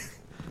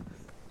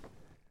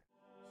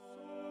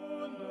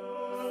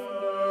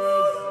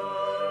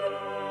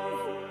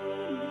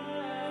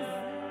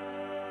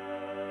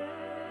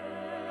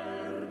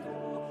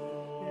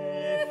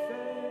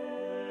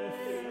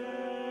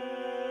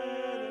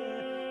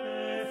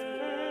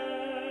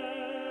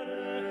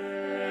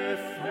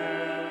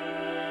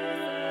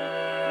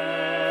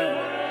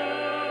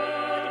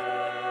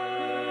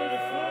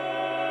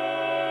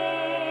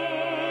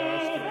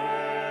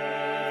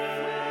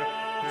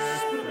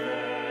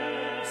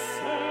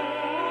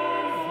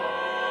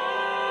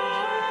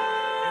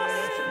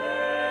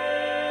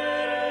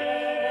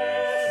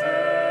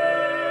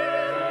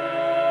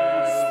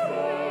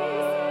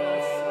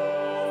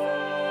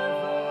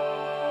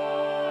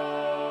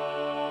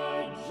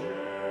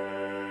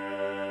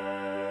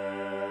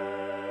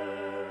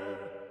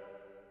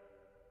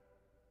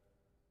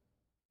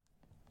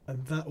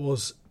 And that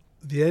was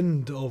the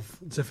end of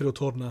Zefiro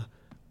Torna,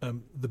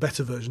 the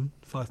better version,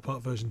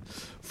 5-part version,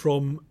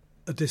 from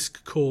a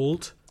disc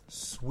called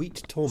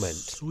Sweet Torment.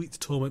 Sweet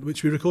Torment,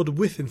 which we recorded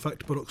with, in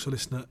fact, Baroque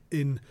Solistna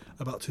in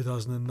about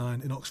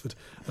 2009 in Oxford.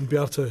 And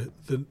Bjarte,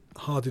 the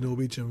hardy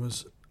Norwegian,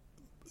 was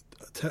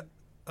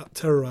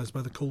terrorised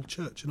by the cold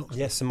church in Oxford.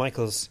 Yes, so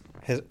Michael's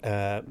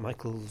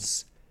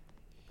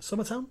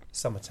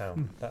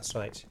Summertown. That's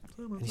right.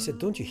 And he said,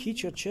 "Don't you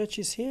heat your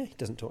churches here?" He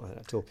doesn't talk like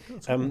that at all.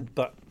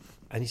 But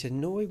And he said,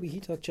 no, we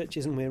heat our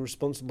churches and we're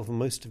responsible for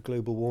most of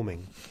global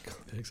warming.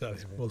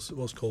 Exactly. It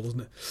was cold,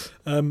 wasn't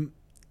it?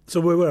 So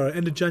where were we?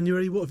 End of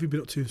January. What have you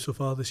been up to so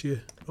far this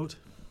year, Robert?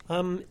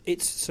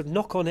 It's sort of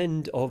knock-on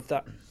end of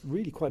that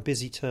really quite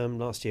busy term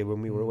last year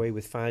when we were away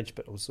with Fadge,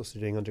 but I was also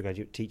doing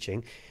undergraduate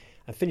teaching.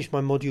 I finished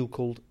my module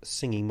called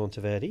Singing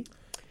Monteverdi,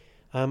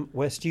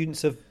 where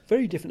students of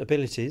very different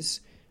abilities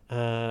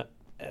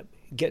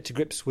get to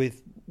grips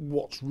with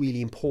what's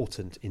really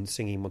important in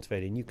singing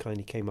Monteverdi. And you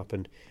kindly came up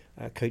and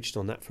coached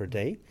on that for a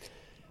day.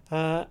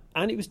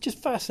 And it was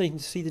just fascinating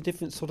to see the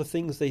different sort of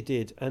things they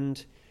did.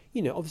 And,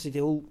 obviously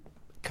they all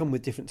come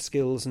with different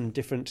skills and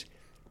different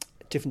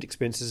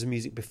experiences of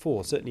music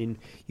before. Certainly in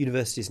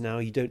universities now,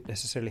 you don't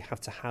necessarily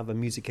have to have a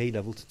music A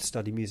level to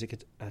study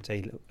music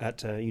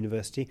at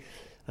university.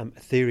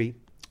 Theory,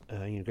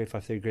 grade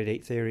 5 theory, grade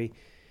 8 theory.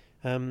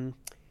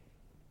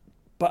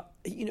 But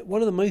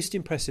one of the most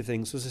impressive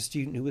things was a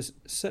student who was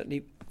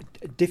certainly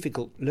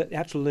difficult. The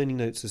actual learning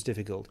notes was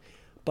difficult,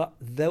 but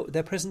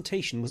their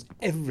presentation was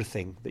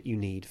everything that you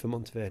need for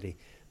Monteverdi.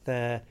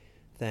 Their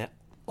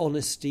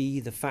honesty,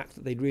 the fact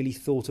that they'd really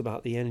thought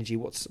about the energy,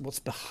 what's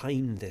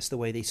behind this, the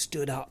way they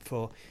stood up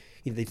for,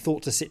 they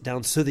thought to sit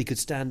down so they could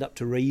stand up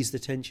to raise the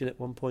tension at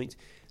one point.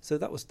 So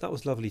that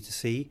was lovely to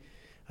see.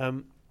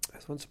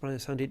 As one surprise,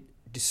 it sounded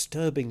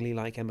disturbingly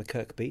like Emma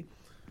Kirkby.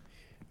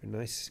 Very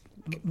nice.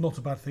 Not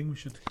a bad thing, we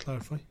should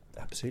clarify.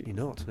 Absolutely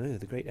not. No,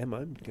 the great Emma.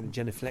 I'm going to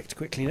genuflect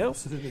quickly now.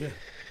 Absolutely, yeah.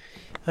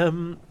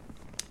 The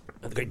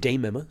great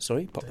Dame Emma,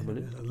 sorry. Pop them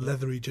in. A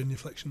leathery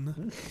genuflection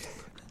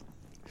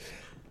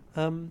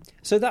there.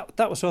 So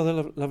that was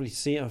rather lovely to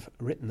see. I've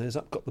written those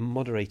up, got them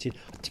moderated.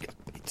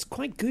 It's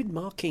quite good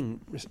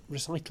marking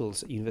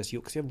recitals at University of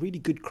York because you have really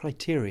good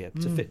criteria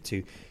to fit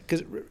to.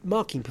 Because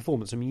marking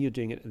performance, you're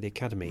doing it at the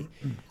Academy,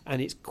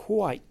 and it's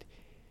quite...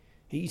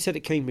 You said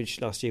at Cambridge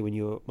last year when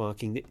you were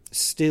marking that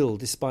still,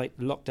 despite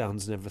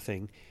lockdowns and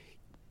everything,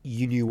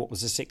 you knew what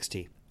was a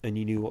 60 and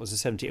you knew what was a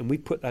 70. And we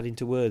put that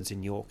into words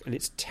in York, and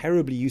it's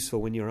terribly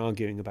useful when you're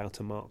arguing about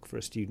a mark for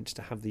a student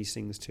to have these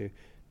things to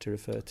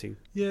refer to.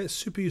 Yeah, it's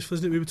super useful,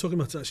 isn't it? We were talking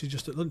about it actually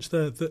just at lunch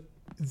there, that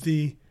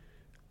the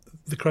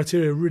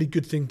criteria are a really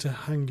good thing to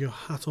hang your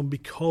hat on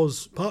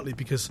partly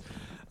because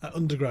at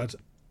undergrad,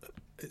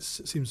 it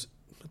seems,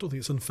 I don't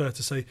think it's unfair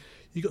to say,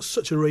 you've got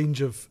such a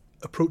range of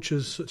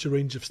approaches, such a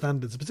range of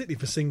standards, particularly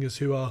for singers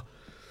who are...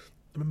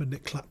 I remember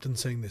Nick Clapton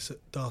saying this at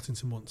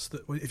Dartington once,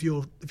 that if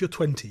you're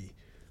 20,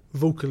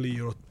 vocally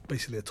you're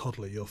basically a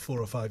toddler. You're 4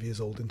 or 5 years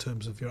old in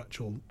terms of your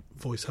actual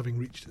voice having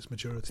reached its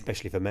maturity.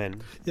 Especially for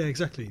men. Yeah,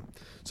 exactly.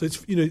 So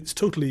it's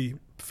totally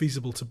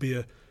feasible to be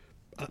a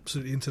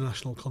absolutely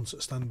international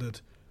concert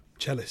standard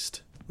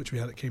cellist, which we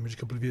had at Cambridge a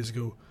couple of years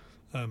ago.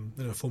 A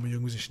former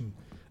young musician,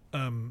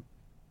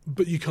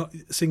 but you can't.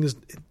 Singers,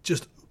 it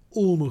just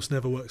almost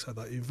never works like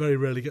that. You very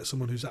rarely get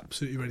someone who's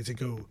absolutely ready to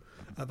go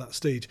at that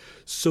stage.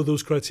 So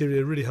those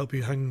criteria really help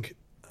you hang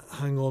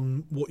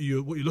on what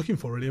you're looking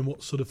for, really, and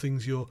what sort of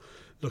things you're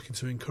looking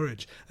to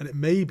encourage. And it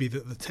may be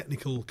that the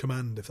technical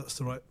command, if that's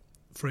the right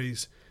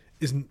phrase,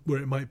 isn't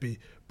where it might be,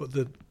 but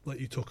like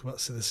you talk about,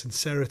 so the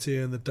sincerity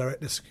and the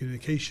directness of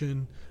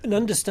communication and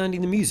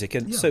understanding the music.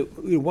 And so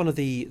one of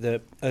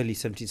the early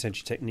 17th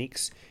century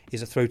techniques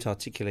is a throat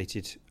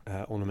articulated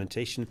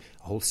ornamentation,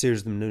 a whole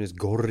series of them known as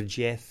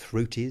gorgie,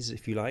 throaties,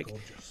 if you like.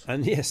 Gorgeous.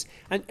 And yes,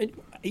 and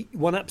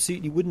one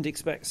absolutely wouldn't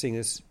expect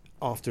singers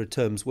after a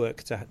term's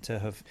work to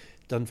have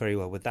done very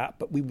well with that,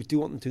 but we do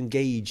want them to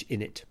engage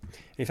in it.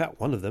 In fact,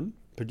 one of them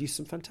produced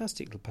some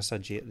fantastic little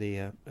passaggi at the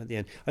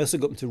end. I also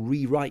got them to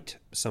rewrite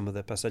some of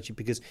the passaggi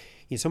because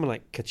someone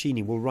like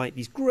Caccini will write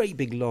these great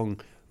big long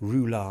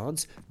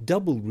roulades,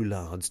 double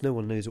roulades. No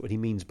one knows what he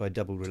means by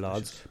double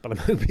roulades, but I'm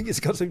hoping it's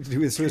got something to do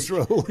with Swiss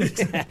roll.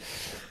 Yeah.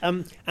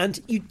 And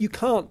you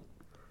can't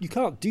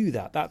do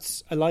that.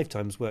 That's a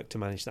lifetime's work to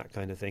manage that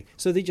kind of thing.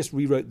 So they just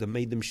rewrote them,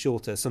 made them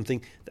shorter,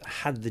 something that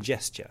had the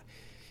gesture.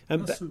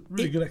 That's a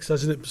really good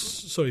exercise, isn't it?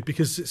 Sorry,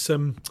 because it's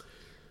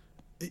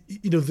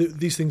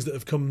these things that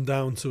have come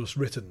down to us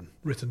written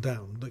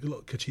down. Like a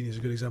lot, Caccini is a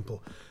good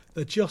example.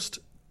 It's just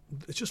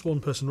one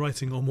person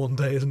writing on one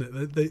day, isn't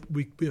it?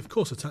 We of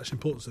course attach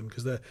importance to them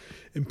because they're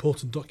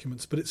important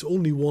documents, but it's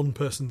only one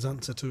person's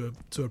answer to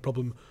a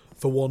problem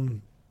for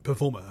one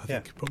performer, I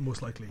think,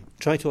 most likely.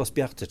 Try to ask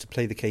Bjarte to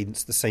play the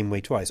cadence the same way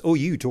twice, or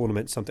you to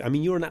ornament something. I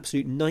mean, you're an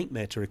absolute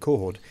nightmare to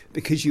record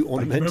because you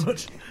ornament. Thank you very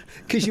much.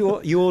 Because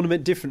you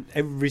ornament different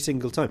every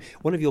single time.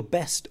 One of your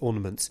best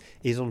ornaments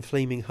is on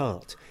Flaming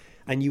Heart,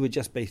 and you were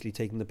just basically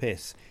taking the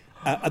piss.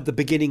 At the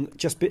beginning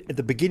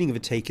of a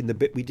take in the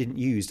bit we didn't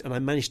use, and I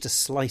managed to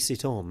slice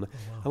it on.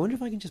 Oh, wow. I wonder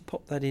if I can just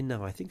pop that in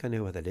now. I think I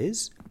know where that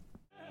is.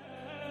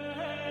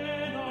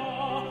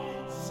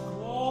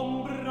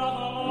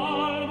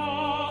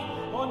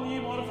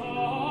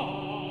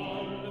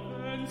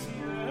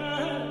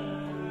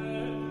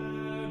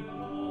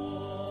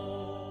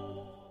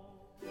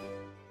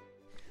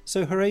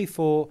 So hooray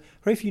for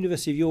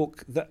University of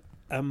York. That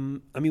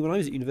when I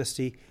was at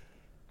university,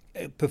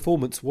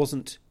 performance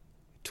wasn't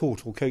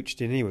taught or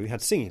coached in any way. We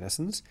had singing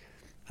lessons,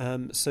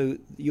 So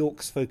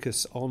York's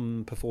focus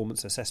on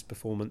performance, assessed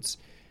performance,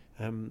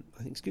 I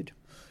think is good.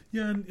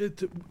 Yeah, and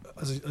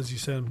as you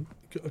say, I'm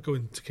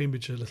going to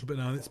Cambridge a little bit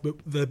now. But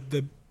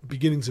they're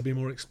beginning to be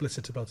more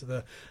explicit about it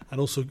there, and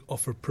also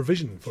offer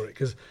provision for it.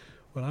 Because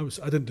I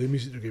didn't do a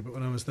music degree, but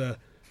when I was there,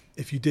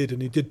 if you did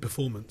and you did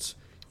performance,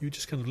 you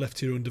just kind of left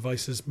to your own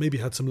devices. Maybe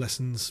had some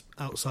lessons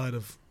outside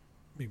of,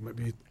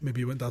 maybe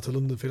you went down to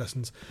London for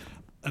lessons,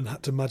 and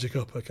had to magic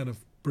up a kind of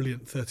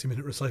brilliant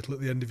 30-minute recital at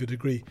the end of your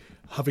degree,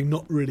 having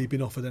not really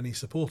been offered any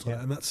support on it.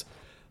 And that's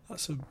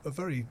a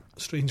very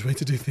strange way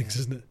to do things,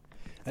 isn't it?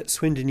 At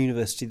Swindon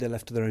University, they're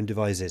left to their own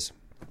devices.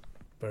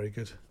 Very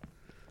good.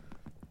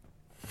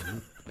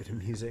 Bit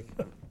of music.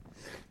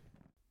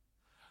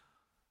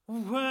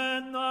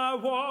 When I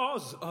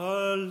was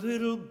a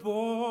little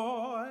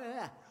boy,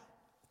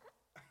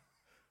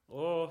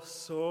 oh,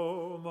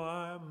 so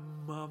my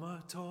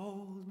mama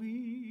told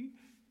me,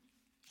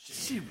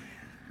 Jimmy,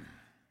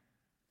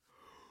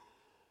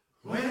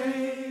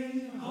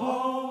 way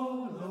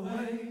all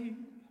away,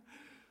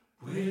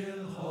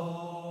 we'll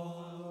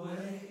haul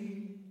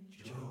away,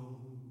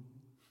 Joe.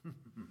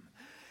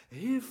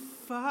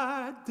 If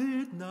I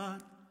did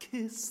not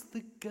kiss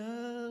the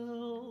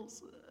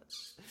girls,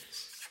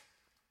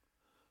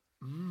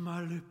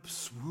 my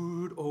lips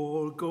would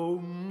all go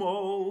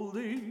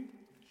moldy.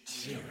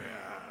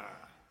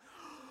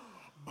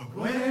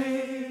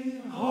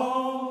 Away,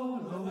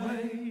 all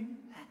away,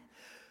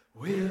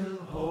 we'll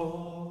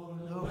haul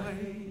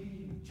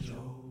away,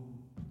 Joe.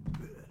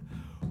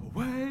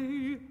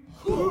 Away,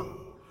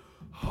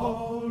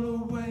 haul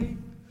away,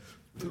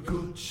 the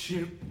good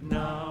ship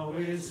now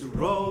is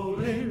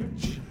rolling.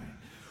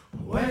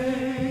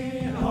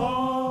 Away,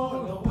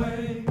 haul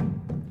away,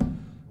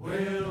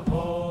 we'll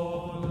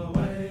haul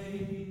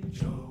away,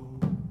 Joe.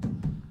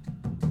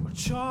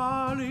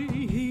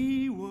 Charlie,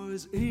 he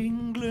was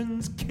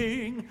England's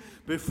king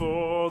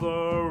before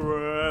the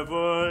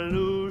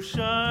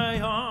revolution.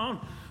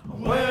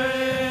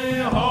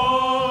 Away,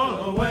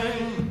 haul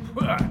away,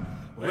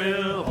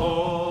 we'll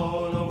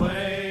haul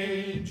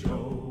away,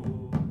 Joe.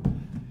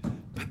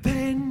 But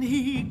then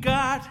he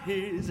got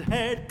his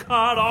head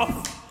cut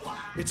off.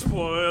 It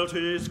spoiled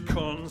his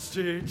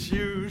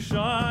constitution.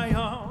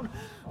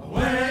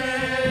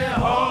 Away,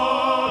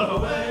 haul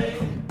away,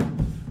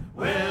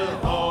 we'll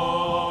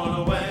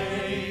haul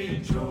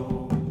away,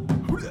 Joe.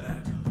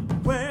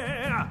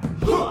 Where,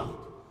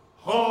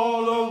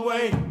 haul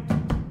away,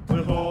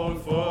 we'll haul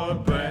for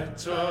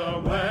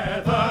better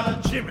weather,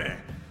 Jimmy.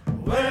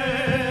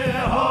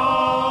 Where,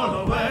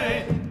 haul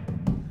away,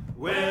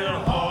 we'll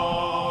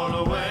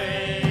haul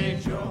away,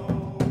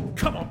 Joe.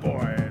 Come on,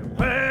 boy.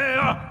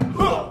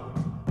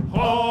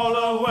 Haul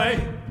away,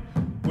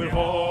 we'll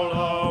haul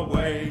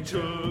away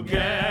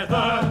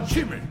together,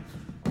 Jimmy.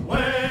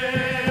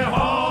 Way,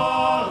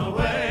 haul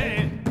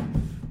away,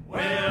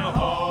 we'll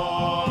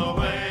haul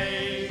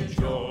away,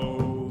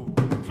 Joe.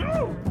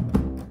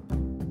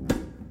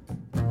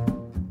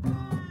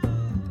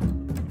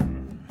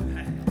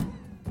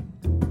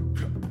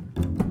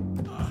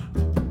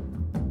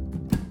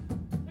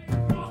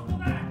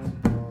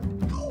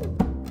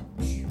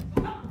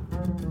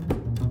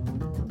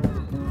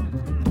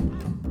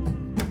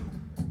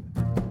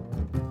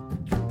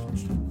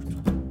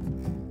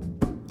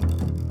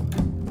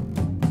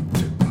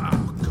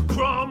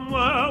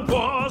 Cromwell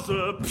was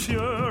a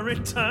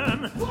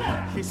Puritan.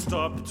 He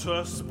stopped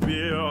a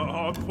spear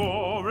or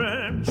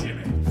pouring,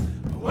 Jimmy.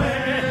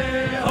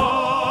 Away,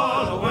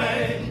 haul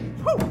away,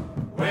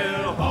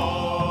 we'll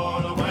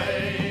haul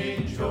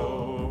away,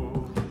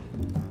 Joe.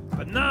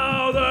 But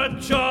now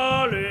that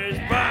Charlie's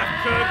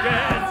back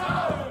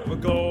again, we'll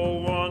go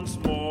once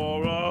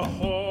more a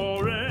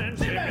whoring,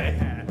 Jimmy.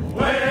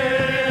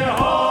 Away,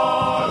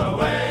 haul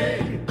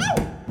away,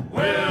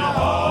 we'll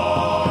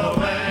haul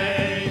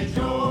away,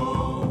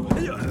 Joe.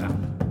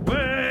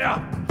 Way,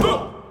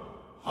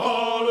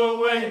 haul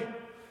away,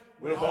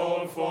 we'll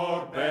haul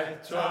for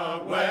better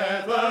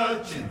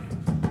weather, Jimmy.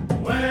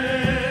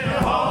 Way,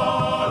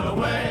 haul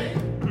away,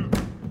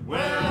 we'll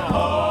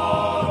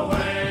haul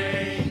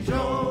away,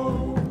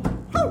 Joe.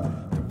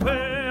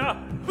 Way,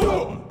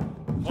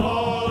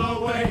 haul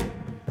away,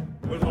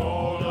 we'll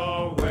haul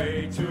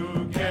away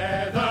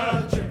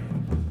together, Jimmy.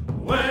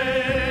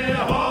 Way,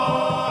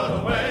 haul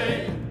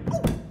away,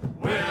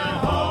 we'll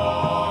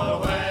haul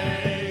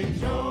away,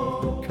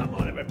 Joe. Come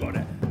on,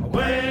 everybody.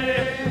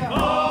 Away,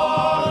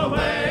 haul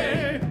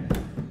away,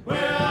 we'll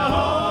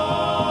haul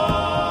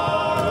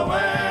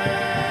away,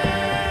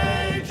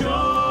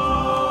 Joe.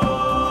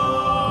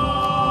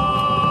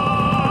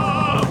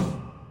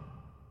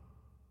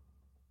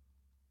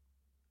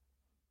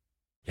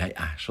 Jeg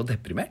så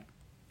deprimert.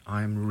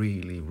 I'm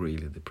really,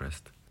 really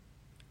depressed.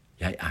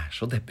 Jeg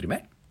så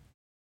deprimert.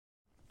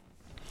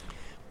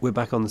 We're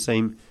back on the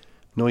same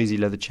noisy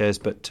leather chairs,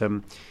 but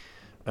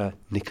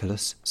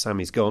Nicholas,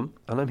 Sammy's gone,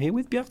 and I'm here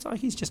with Bjarte.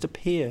 He's just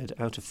appeared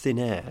out of thin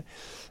air,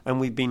 and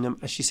we've been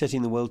actually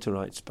setting the world to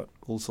rights, but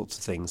all sorts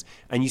of things.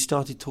 And you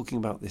started talking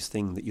about this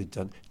thing that you'd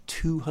done,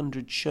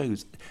 200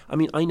 shows. I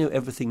mean, I know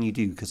everything you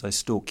do because I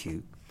stalk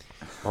you,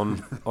 on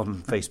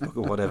Facebook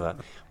or whatever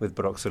with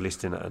Baroque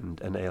Solistin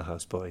and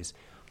Alehouse Boys.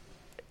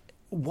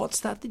 What's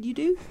that you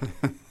do?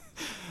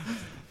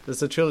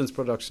 There's a children's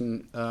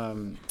production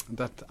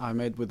that I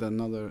made with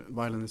another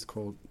violinist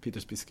called Peter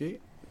Spisky.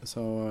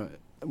 So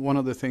one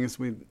of the things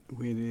we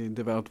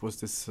developed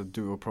was this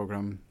duo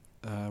program,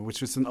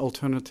 which is an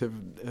alternative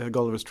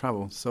Gulliver's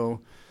Travel.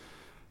 So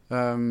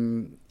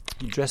you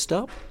dressed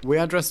up? We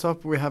are dressed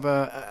up. We have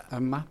a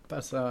map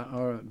as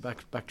our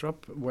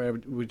backdrop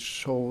which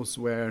shows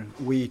where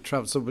we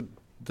travel. So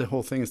the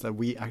whole thing is that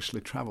we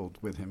actually traveled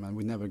with him, and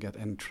we never get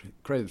any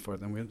credit for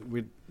it. And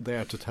we're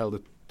there to tell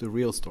the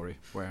real story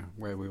where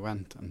we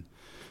went. And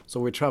so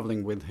we're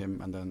traveling with him,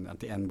 and then at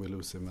the end we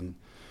lose him.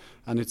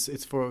 And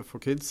it's for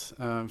kids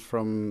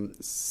from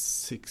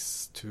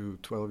 6 to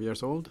 12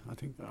 years old, I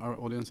think our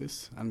audience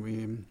is. And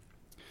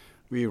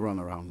we run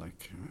around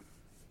like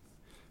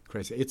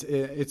crazy.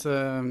 It's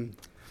a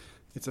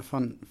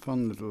fun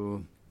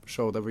little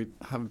show that we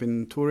have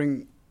been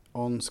touring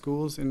on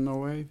schools in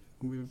Norway.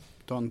 We've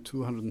done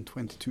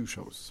 222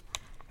 shows.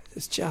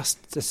 It's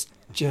just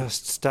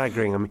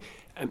staggering. I mean,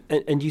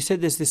 and you said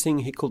there's this thing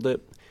here called you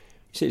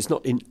said it's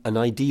not an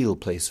ideal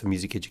place for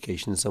music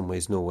education in some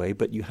ways, Norway,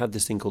 but you have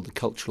this thing called the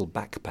Cultural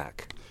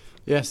Backpack.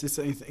 Yes, it's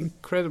an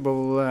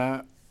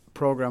incredible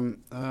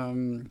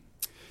program.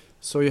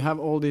 So you have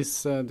all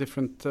these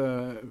different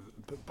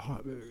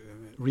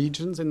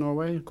regions in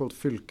Norway called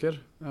fylker.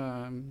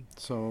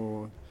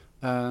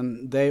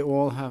 And they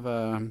all have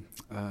an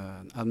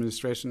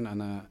administration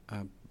and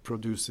a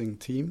producing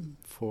team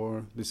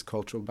for this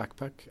cultural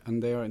backpack,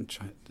 and they are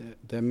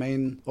their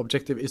main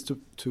objective is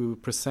to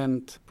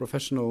present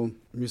professional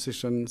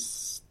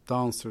musicians,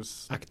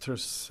 dancers,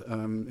 actors.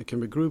 It can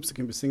be groups, it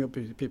can be single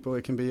people,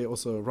 it can be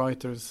also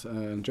writers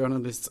and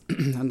journalists,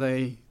 and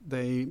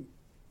they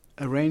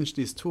arrange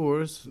these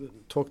tours,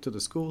 talk to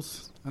the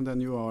schools, and then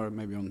you are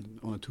maybe on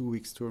a 2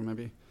 weeks tour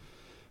maybe.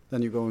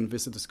 Then you go and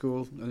visit the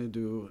school, and you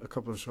do a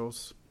couple of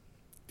shows.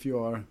 If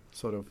you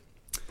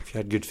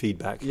had good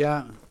feedback.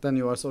 Yeah, then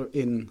you are sort of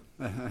in.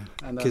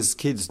 Because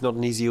kids, not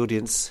an easy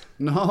audience.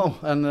 No,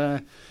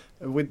 and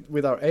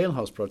with our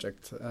Alehouse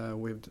project,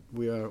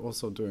 we are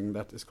also doing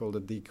that. It's called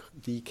the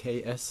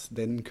DKS,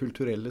 Den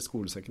Kulturelle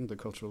Skolesekken, the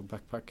cultural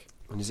backpack.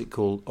 And is it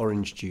called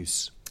Orange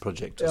Juice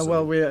Project? Yeah,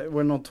 well,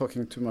 we're not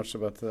talking too much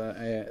about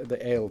the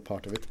ale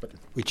part of it, but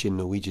which in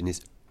Norwegian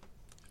is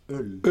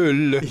Øl.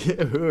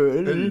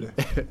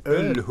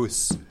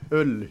 Ølhus.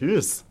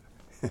 Ølhus.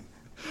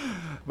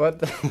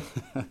 But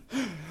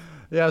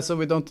yeah, so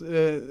we don't.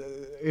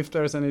 If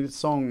there's any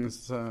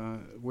songs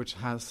which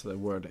has the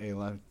word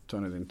ale, I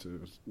turn it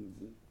into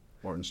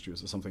orange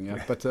juice or something.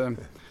 Yeah, but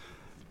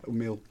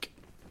milk.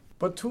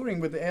 But touring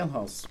with the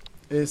Alehouse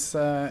is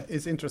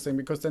interesting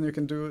because then you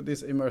can do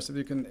this immersive.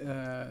 You can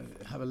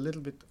have a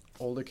little bit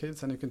older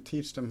kids and you can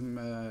teach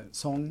them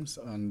songs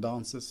and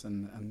dances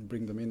and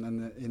bring them in.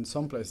 And in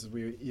some places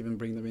we even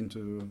bring them in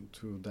to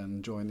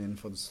then join in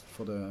for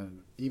the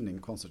evening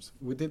concerts.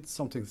 We did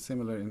something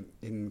similar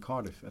in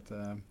Cardiff at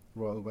the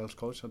Royal Welsh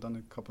College. I've done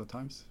it a couple of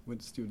times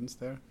with students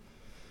there.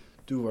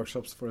 Do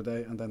workshops for a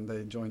day and then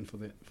they join for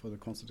the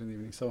concert in the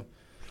evening. So,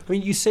 I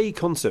mean, you say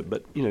concert,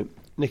 but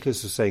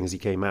Nicholas was saying as he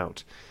came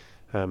out.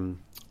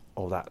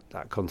 Or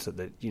that concept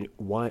that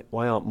why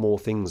aren't more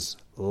things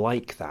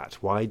like that?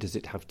 Why does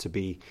it have to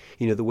be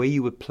the way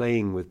you were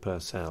playing with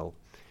Purcell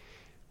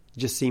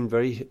just seemed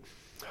very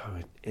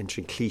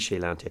entering cliche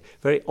land here,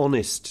 very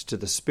honest to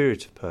the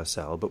spirit of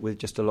Purcell, but with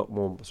just a lot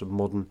more sort of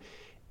modern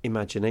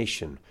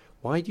imagination.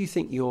 Why do you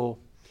think you're,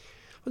 I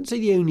wouldn't say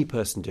the only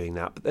person doing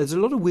that, but there's a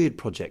lot of weird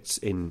projects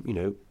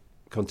in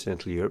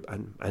continental Europe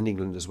and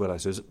England as well, I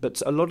suppose,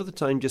 but a lot of the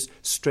time just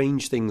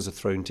strange things are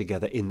thrown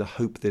together in the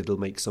hope that it'll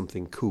make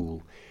something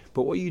cool.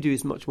 But what you do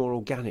is much more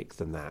organic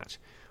than that.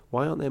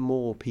 Why aren't there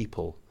more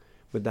people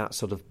with that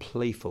sort of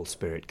playful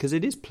spirit? Because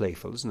it is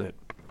playful, isn't it?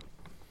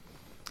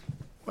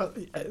 Well,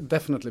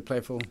 definitely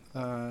playful.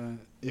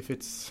 If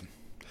it's,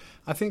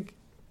 I think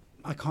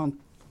I can't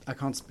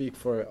speak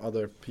for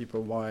other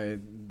people why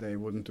they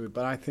wouldn't do it,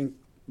 but I think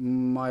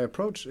my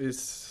approach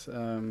is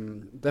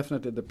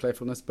definitely the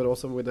playfulness, but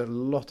also with a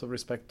lot of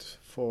respect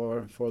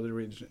for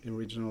the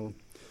original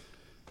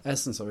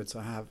essence of it.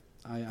 So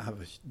I have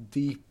a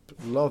deep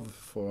love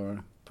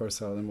for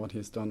Purcell and what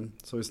he's done.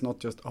 So it's not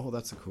just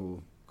that's a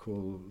cool.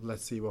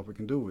 Let's see what we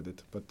can do with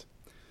it. But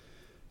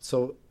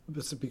so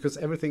because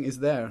everything is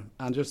there,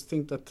 and just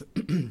think that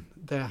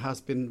there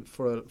has been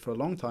for a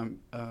long time.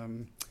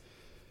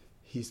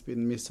 He's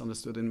been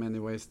misunderstood in many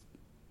ways,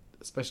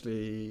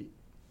 especially.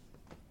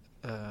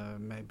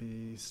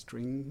 Maybe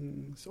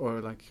strings or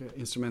like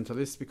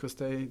instrumentalists, because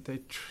they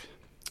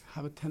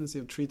have a tendency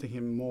of treating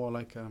him more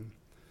like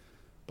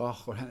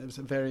Bach or it was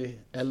a very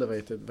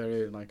elevated,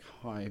 very like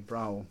high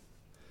brow,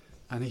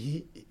 and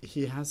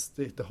he has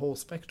the whole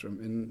spectrum,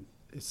 and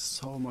it's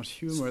so much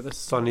humor.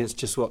 It's funny, it's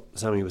just what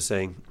Sammy was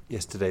saying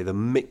yesterday. The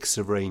mix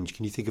of range.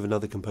 Can you think of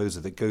another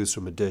composer that goes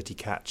from a dirty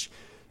catch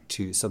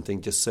to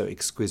something just so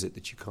exquisite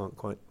that you can't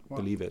quite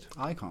believe it?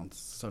 I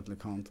certainly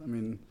can't. I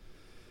mean,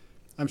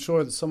 I'm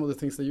sure that some of the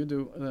things that you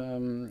do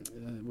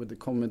with the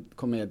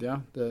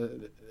Commedia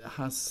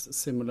has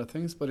similar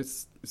things, but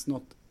it's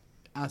not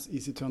as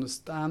easy to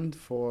understand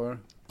for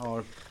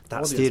our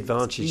That's audience. the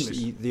advantage.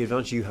 The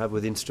advantage you have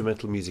with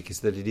instrumental music is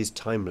that it is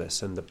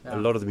timeless, and a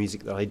lot of the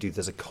music that I do,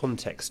 there's a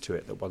context to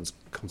it that one's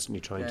constantly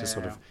trying to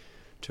sort of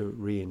to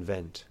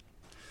reinvent.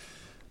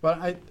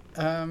 But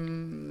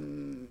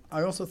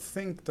I also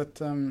think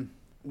that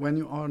when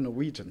you are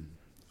Norwegian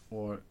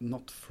or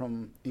not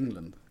from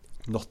England.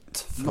 Not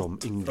from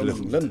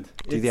England.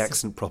 Do the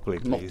accent properly,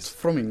 please. Not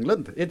from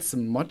England. It's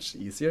much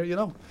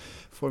easier,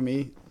 for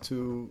me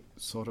to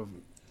sort of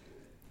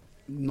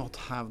not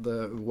have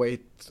the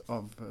weight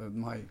of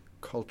my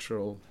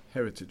cultural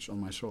heritage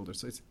on my shoulders.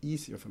 So it's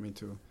easier for me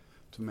to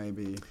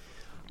maybe...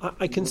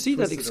 I can see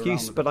that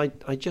excuse, but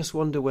I just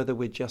wonder whether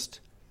we're just...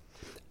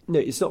 No,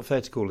 it's not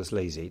fair to call us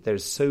lazy.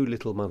 There's so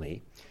little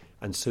money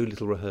and so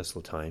little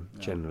rehearsal time,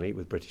 generally,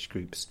 with British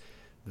groups,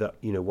 that,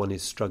 one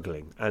is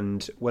struggling.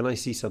 And when I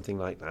see something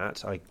like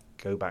that, I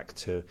go back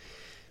to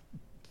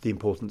the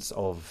importance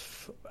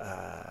of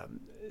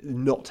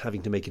not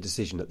having to make a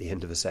decision at the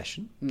end of a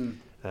session.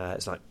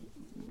 It's like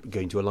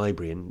going to a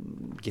library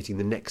and getting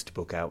the next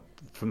book out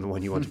from the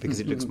one you wanted because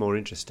it looks more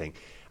interesting.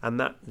 And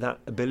that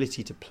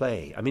ability to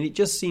play. I mean, it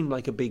just seemed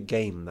like a big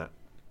game, that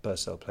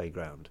Purcell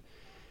Playground.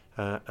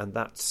 And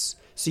that's...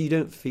 So you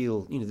don't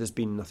feel... there's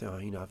been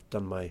nothing... I've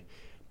done my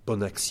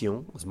bonne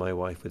action, as my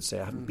wife would say.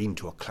 I haven't been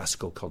to a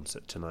classical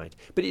concert tonight.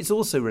 But it's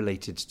also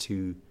related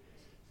to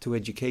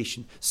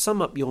education.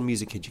 Sum up your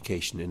music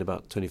education in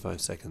about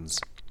 25 seconds.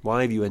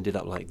 Why have you ended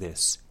up like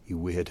this, you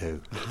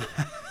weirdo?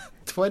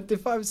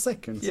 25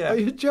 seconds? Yeah. Are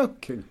you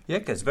joking? Yeah,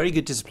 because very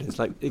good discipline. It's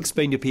like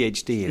explain your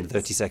PhD in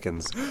 30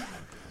 seconds.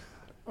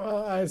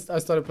 Well, I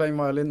started playing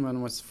violin when I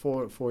was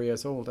four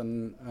years old,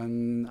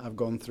 and I've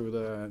gone through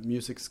the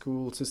music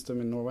school system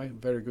in Norway,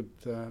 very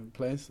good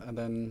place, and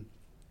then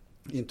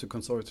into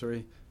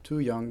conservatory, too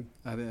young.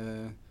 I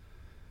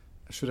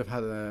should have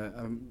had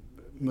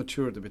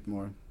matured a bit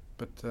more,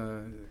 but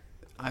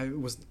I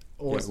was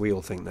always... Yeah, we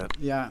all think that.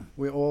 Yeah,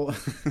 we all...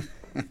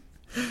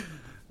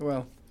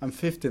 Well, I'm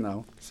 50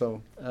 now,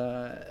 so...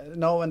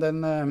 no, and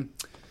then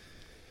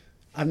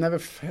I've never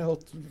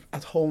felt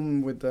at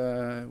home with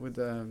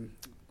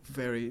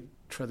very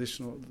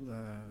traditional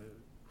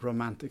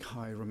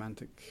high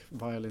romantic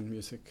violin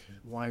music.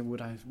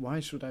 Why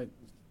should I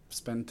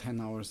spend 10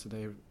 hours a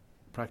day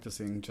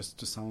practicing just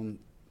to sound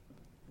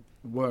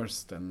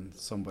worse than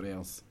somebody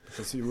else?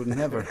 Because you will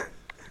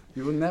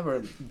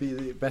never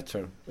be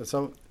better.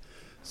 So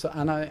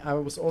and I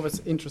was always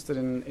interested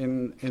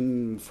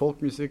in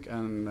folk music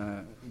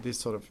and this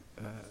sort of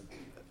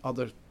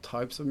other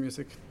types of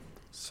music.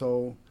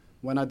 So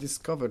when I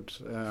discovered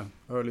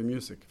early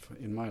music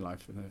in my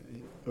life, in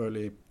the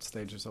early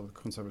stages of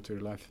conservatory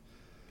life,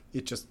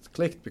 it just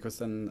clicked, because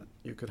then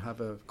you could have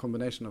a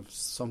combination of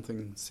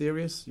something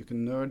serious, you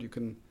can nerd,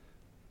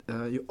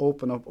 you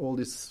open up all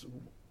these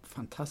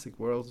fantastic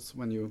worlds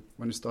when you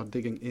start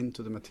digging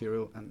into the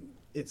material, and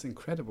it's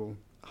incredible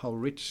how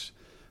rich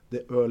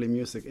the early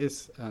music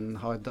is and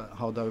how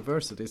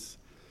diverse it is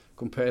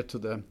compared to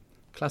the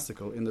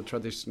classical, in the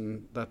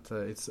tradition that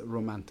it's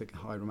romantic,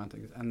 high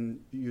romantic, and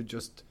you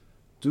just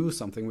do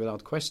something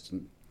without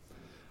question.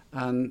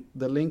 And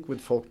the link with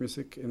folk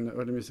music in the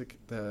early music,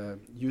 the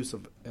use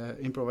of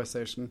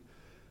improvisation,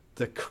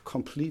 the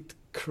complete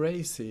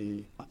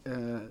crazy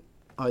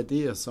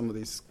ideas some of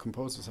these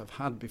composers have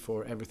had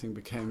before everything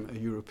became a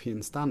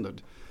European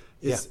standard.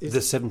 It's the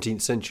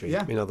 17th century,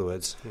 in other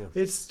words. Yeah.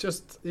 It's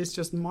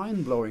just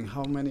mind-blowing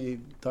how many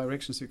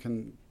directions you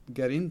can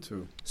get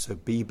into. So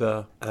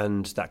Bieber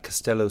and that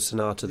Castello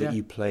sonata that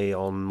you play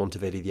on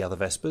Monteverdi the Other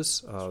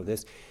Vespers,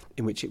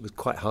 in which it was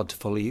quite hard to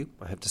follow you,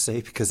 I have to say,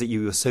 because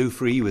you were so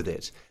free with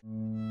it.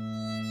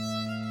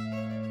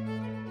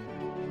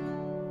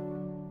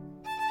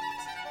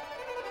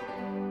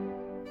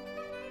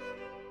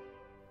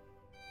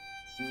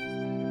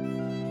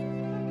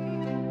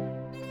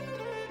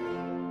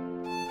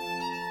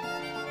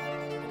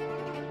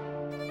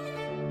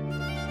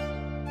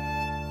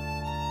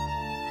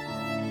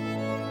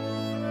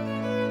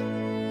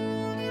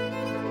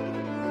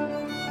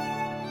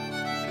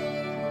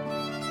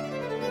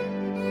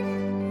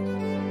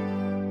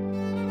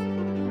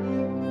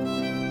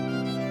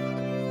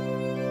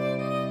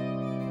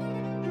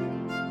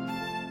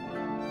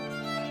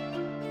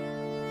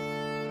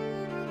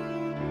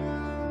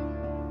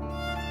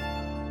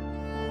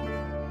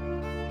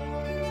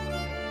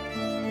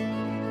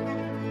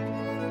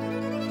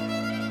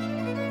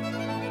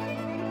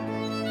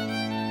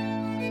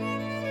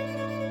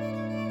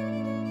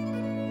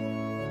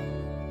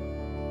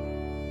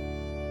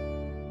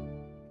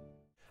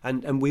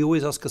 And we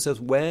always ask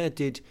ourselves, where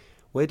did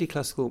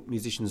classical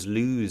musicians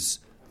lose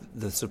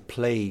the sort of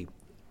play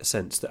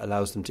sense that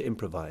allows them to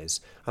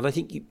improvise? And I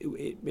think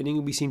in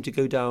England we seem to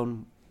go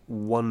down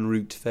one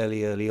route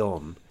fairly early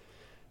on,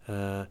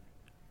 that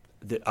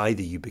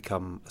either you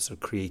become a sort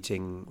of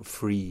creating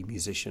free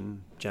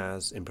musician,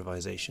 jazz,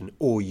 improvisation,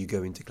 or you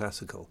go into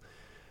classical.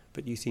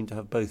 But you seem to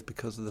have both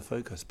because of the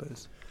folk, I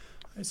suppose.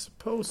 I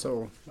suppose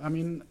so. I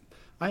mean,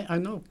 I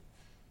know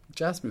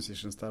jazz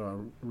musicians that are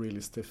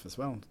really stiff as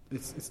well.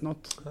 It's not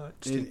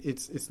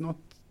it's not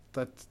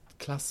that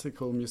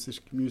classical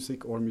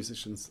music or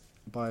musicians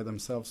by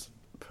themselves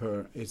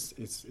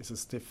it's a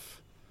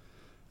stiff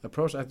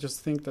approach. I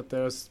just think that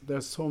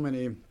there's so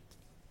many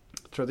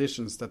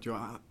traditions that you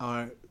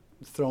are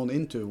thrown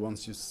into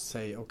once you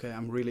say, okay,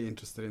 I'm really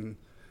interested in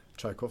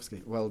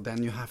Tchaikovsky. Well,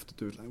 then you have to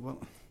do it. Like, well,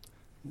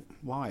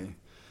 why?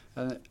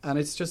 And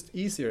it's just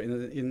easier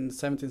in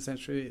 17th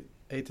century,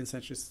 18th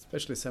century,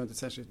 especially 17th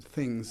century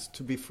things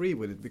to be free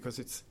with it, because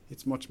it's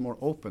much more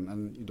open,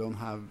 and you don't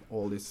have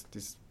all this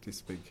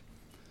big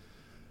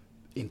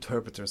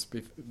interpreters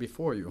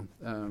before you.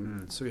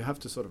 So you have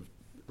to sort of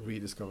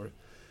rediscover.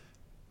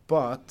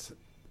 But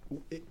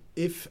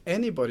if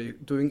anybody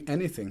doing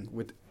anything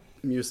with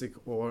music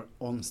or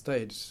on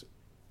stage,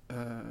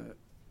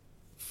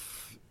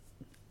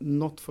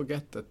 not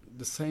forget that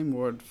the same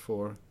word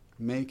for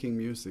making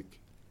music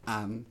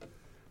and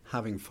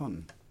having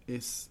fun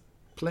is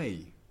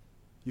play.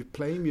 You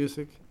play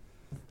music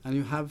and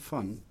you have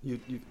fun. You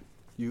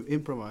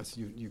improvise.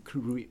 You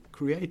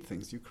create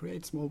things. You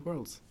create small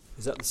worlds.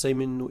 Is that the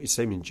same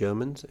in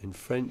German? In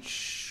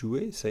French,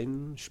 jouer,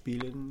 same,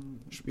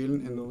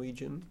 spielen in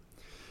Norwegian?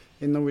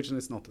 In Norwegian,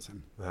 it's not the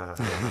same.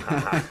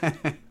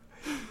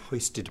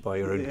 Hoisted by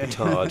your own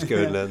petard,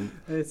 go and learn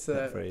it's,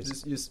 that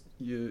phrase. You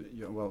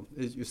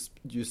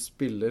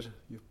spiller,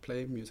 you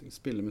play music,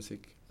 spiller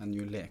musikk, and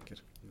you leker.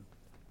 You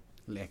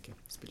leke,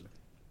 spiller.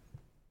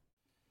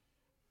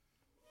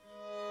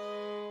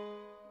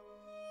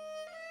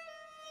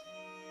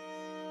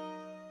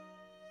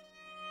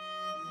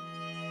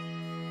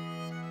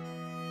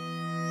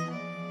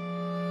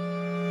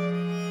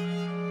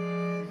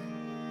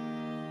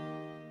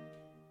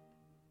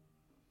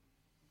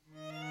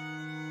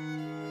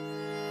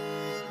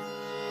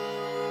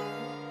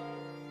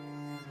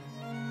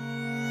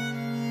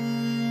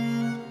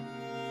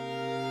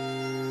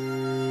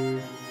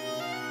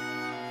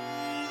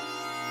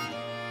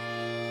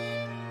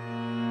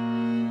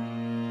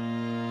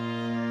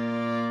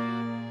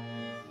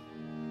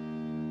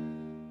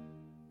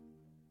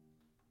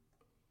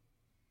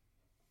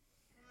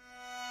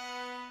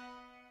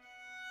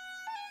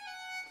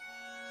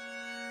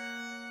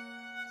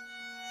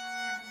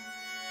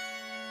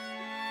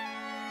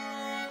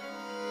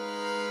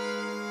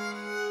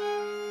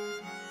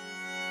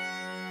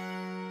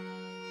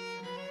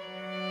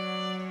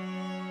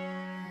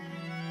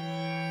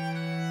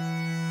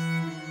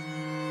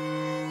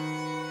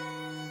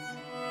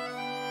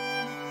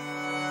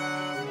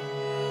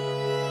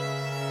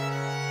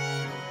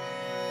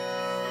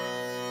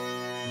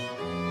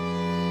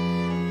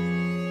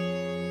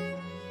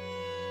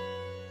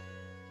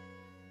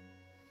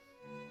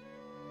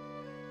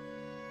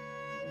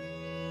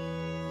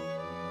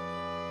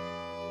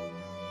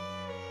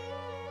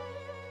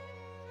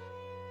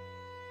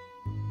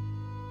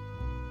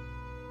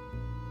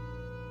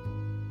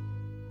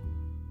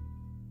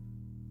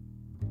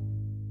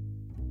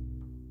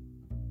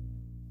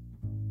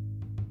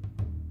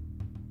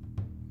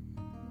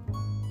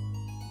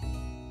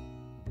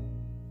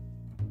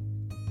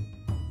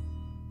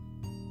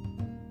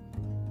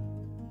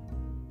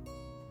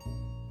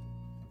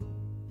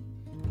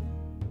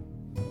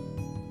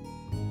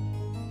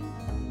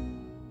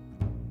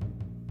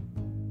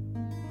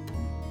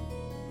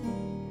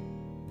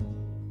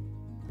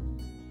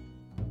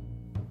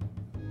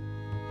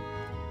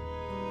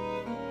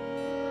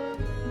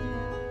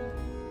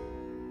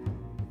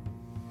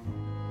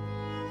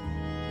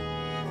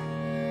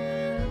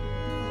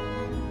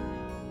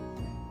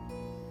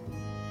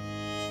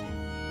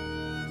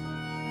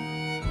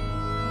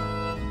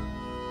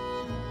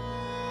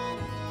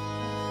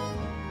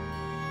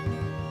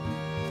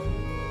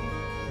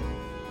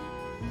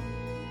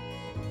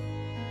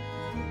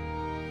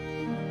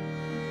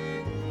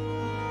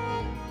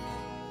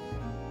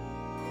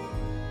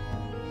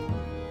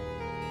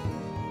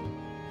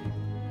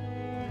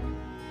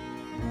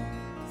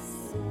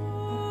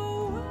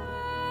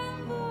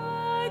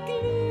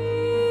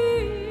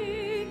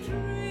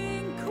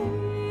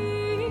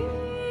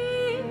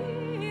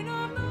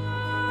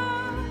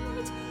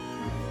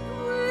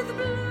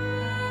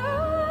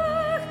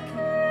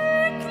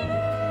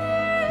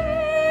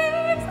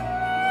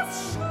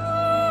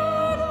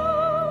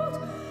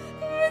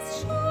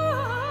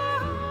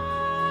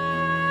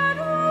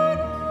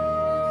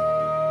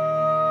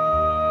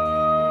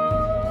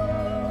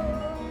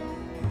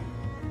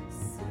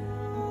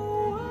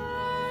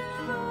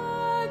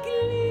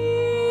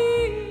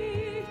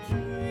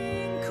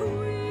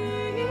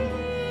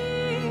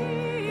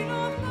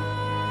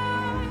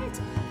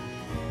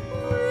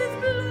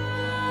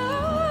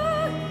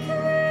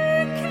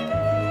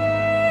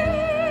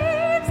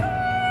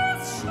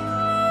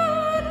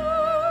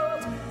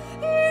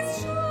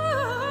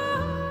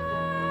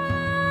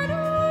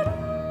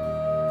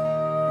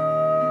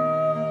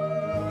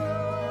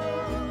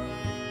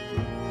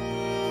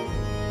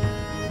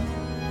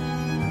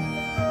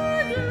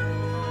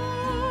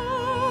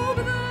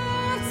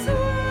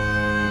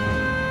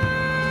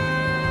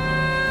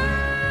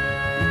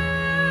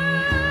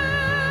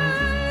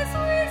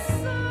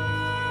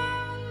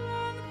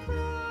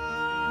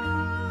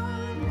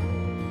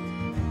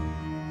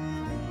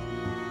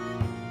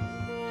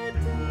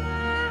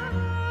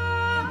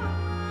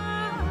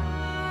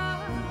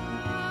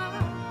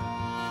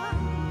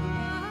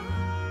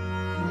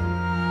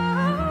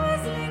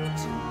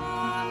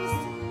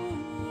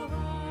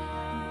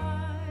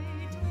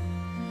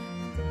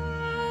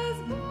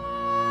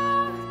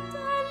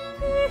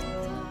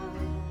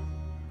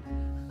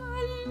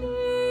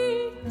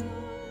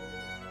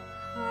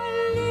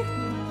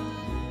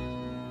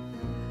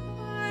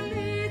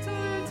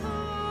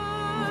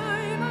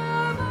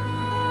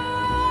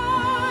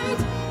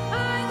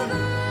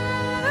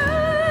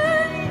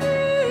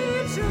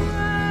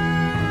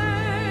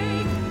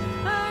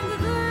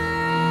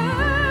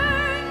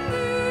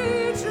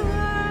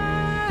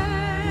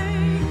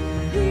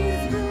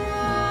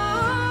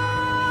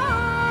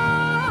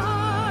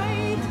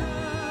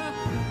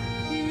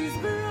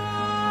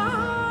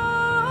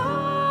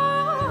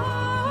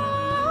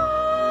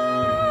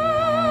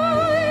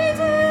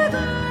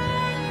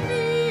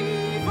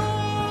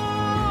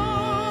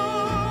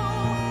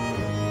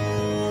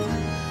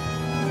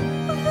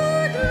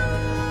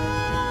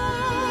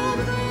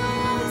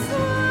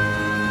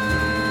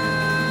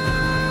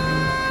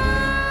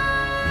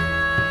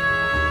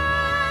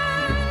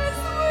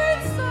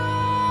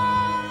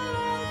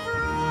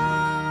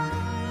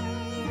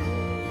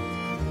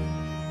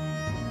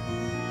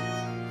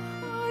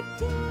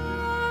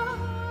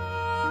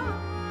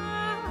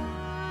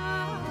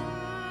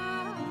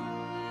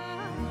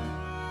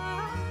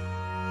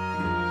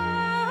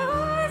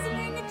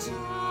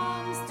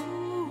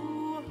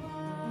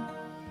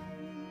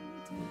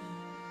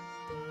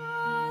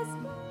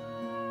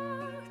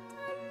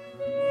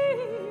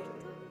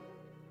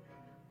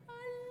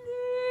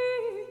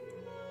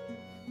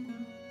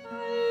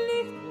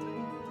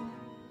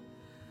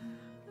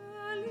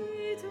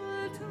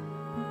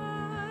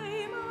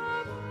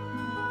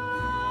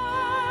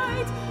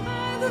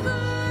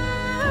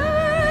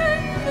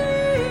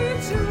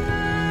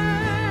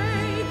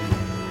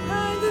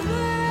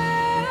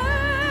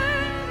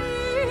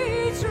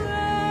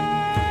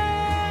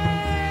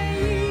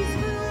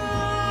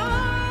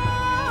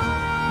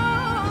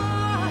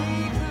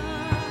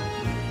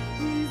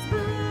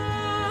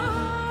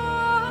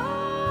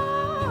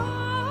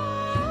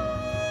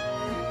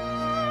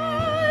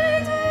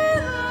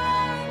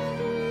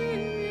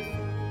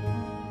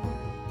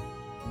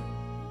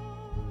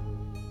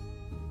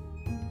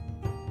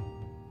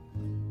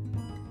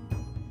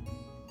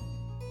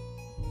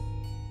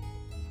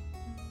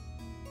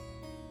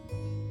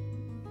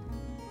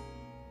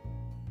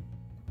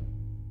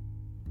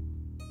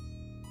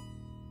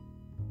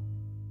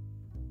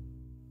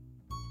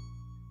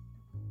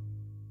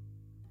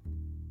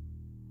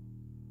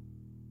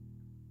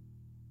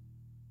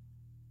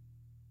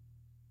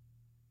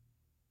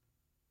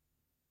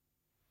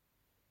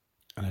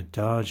 An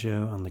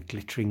Adagio on the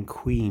Glittering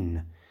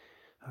Queen.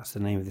 That's the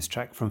name of this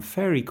track from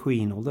Fairy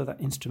Queen, although that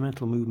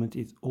instrumental movement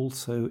is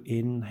also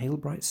in Hail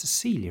Bright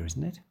Cecilia,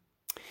 isn't it?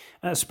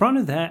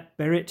 Soprano there,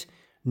 Berit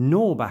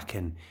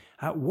Norbakken.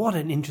 What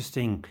an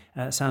interesting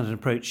sound and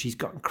approach. She's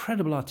got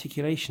incredible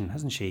articulation,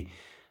 hasn't she?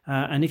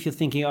 And if you're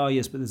thinking, oh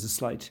yes, but there's a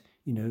slight,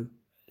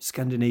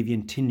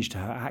 Scandinavian tinge to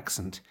her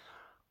accent,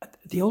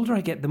 the older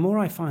I get, the more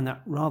I find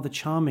that rather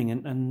charming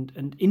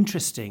and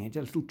interesting, a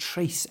little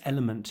trace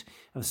element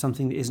of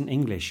something that isn't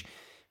English.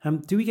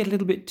 Do we get a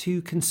little bit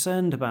too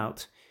concerned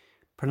about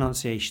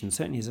pronunciation?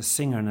 Certainly as a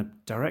singer and a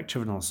director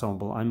of an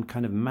ensemble, I'm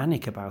kind of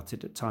manic about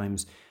it at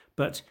times.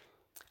 But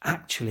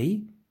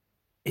actually,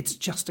 it's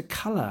just a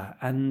colour.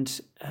 And,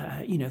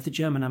 if the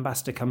German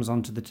ambassador comes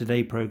onto the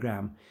Today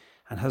programme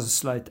and has a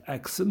slight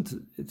accent,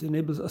 it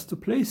enables us to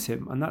place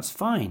him, and that's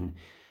fine.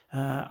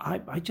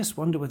 I just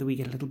wonder whether we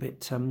get a little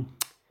bit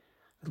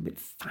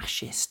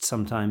fascist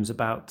sometimes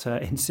about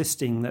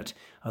insisting that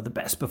the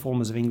best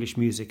performers of English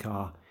music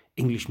are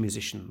English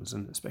musicians,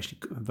 and especially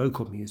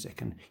vocal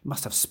music, and you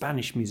must have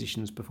Spanish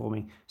musicians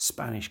performing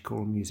Spanish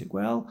choral music.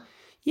 Well,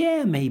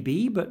 yeah,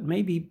 maybe, but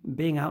maybe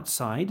being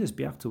outside, as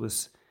Bjarte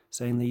was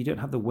saying, that you don't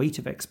have the weight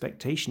of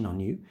expectation on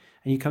you,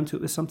 and you come to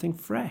it with something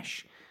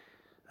fresh.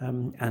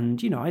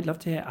 I'd love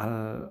to hear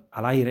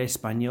Al Aire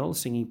Español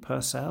singing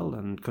Purcell,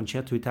 and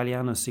Concerto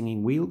Italiano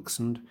singing Wilkes,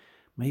 and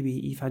maybe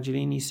Eve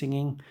Angelini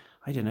singing,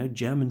 I don't know,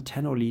 German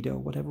tenor leader, or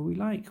whatever we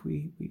like.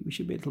 We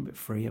should be a little bit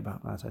free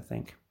about that, I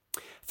think.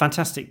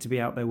 Fantastic to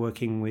be out there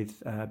working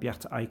with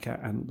Bjarte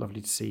Eika, and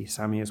lovely to see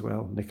Sammy as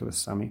well, Nicholas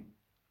Sammy.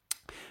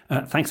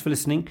 Thanks for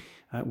listening.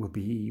 We'll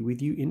be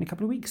with you in a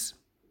couple of weeks.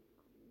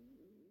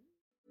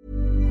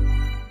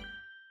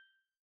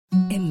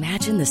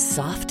 Imagine the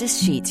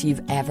softest sheets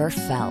you've ever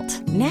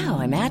felt. Now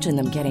imagine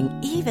them getting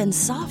even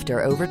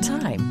softer over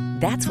time.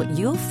 That's what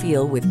you'll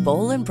feel with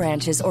Boll &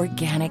 Branch's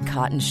organic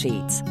cotton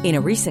sheets. In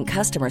a recent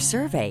customer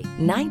survey,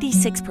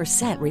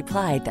 96%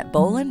 replied that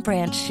Boll &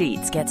 Branch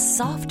sheets get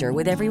softer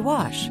with every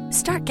wash.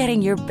 Start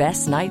getting your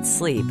best night's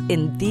sleep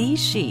in these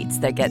sheets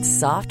that get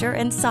softer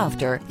and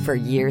softer for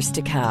years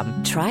to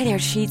come. Try their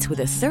sheets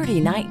with a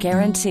 30-night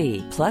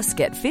guarantee. Plus,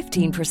 get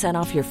 15%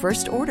 off your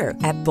first order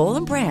at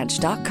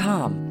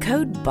bollandbranch.com.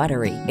 Code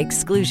BUTTERY.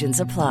 Exclusions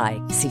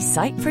apply. See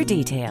site for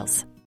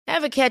details.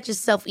 Ever catch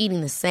yourself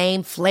eating the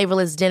same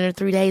flavorless dinner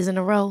 3 days in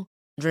a row?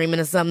 Dreaming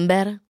of something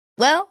better?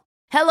 Well,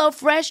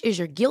 HelloFresh is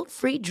your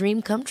guilt-free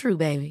dream come true,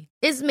 baby.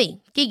 It's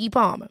me, Keke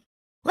Palmer.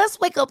 Let's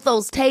wake up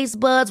those taste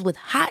buds with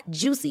hot,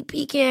 juicy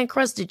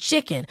pecan-crusted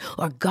chicken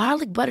or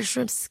garlic butter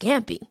shrimp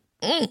scampi.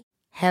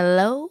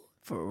 Hello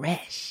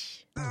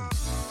Fresh.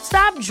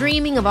 Stop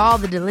dreaming of all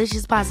the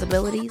delicious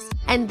possibilities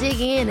and dig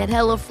in at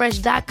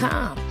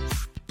HelloFresh.com.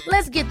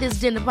 Let's get this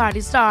dinner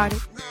party started.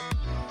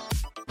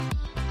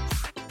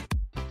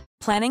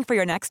 Planning for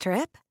your next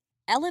trip?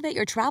 Elevate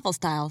your travel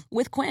style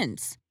with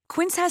Quince.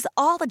 Quince has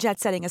all the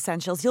jet-setting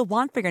essentials you'll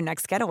want for your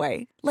next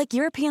getaway, like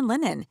European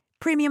linen,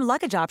 premium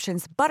luggage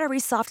options, buttery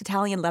soft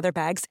Italian leather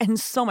bags, and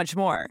so much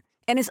more.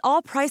 And is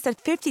all priced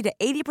at 50 to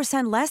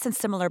 80% less than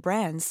similar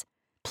brands.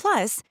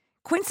 Plus,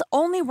 Quince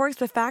only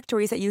works with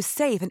factories that use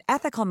safe and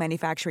ethical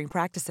manufacturing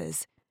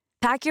practices.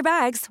 Pack your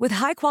bags with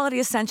high-quality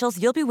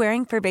essentials you'll be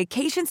wearing for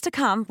vacations to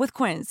come with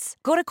Quince.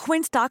 Go to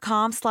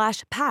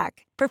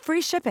quince.com/pack for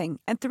free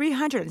shipping and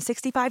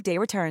 365-day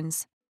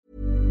returns.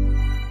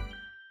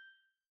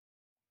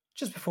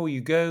 Just before you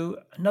go,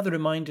 another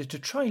reminder to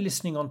try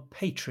listening on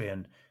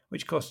Patreon,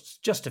 which costs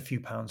just a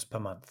few pounds per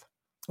month.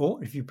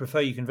 Or, if you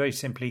prefer, you can very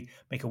simply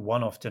make a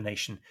one-off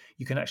donation.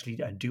 You can actually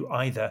do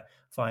either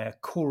via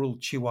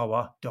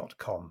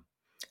choralchihuahua.com.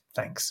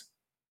 Thanks.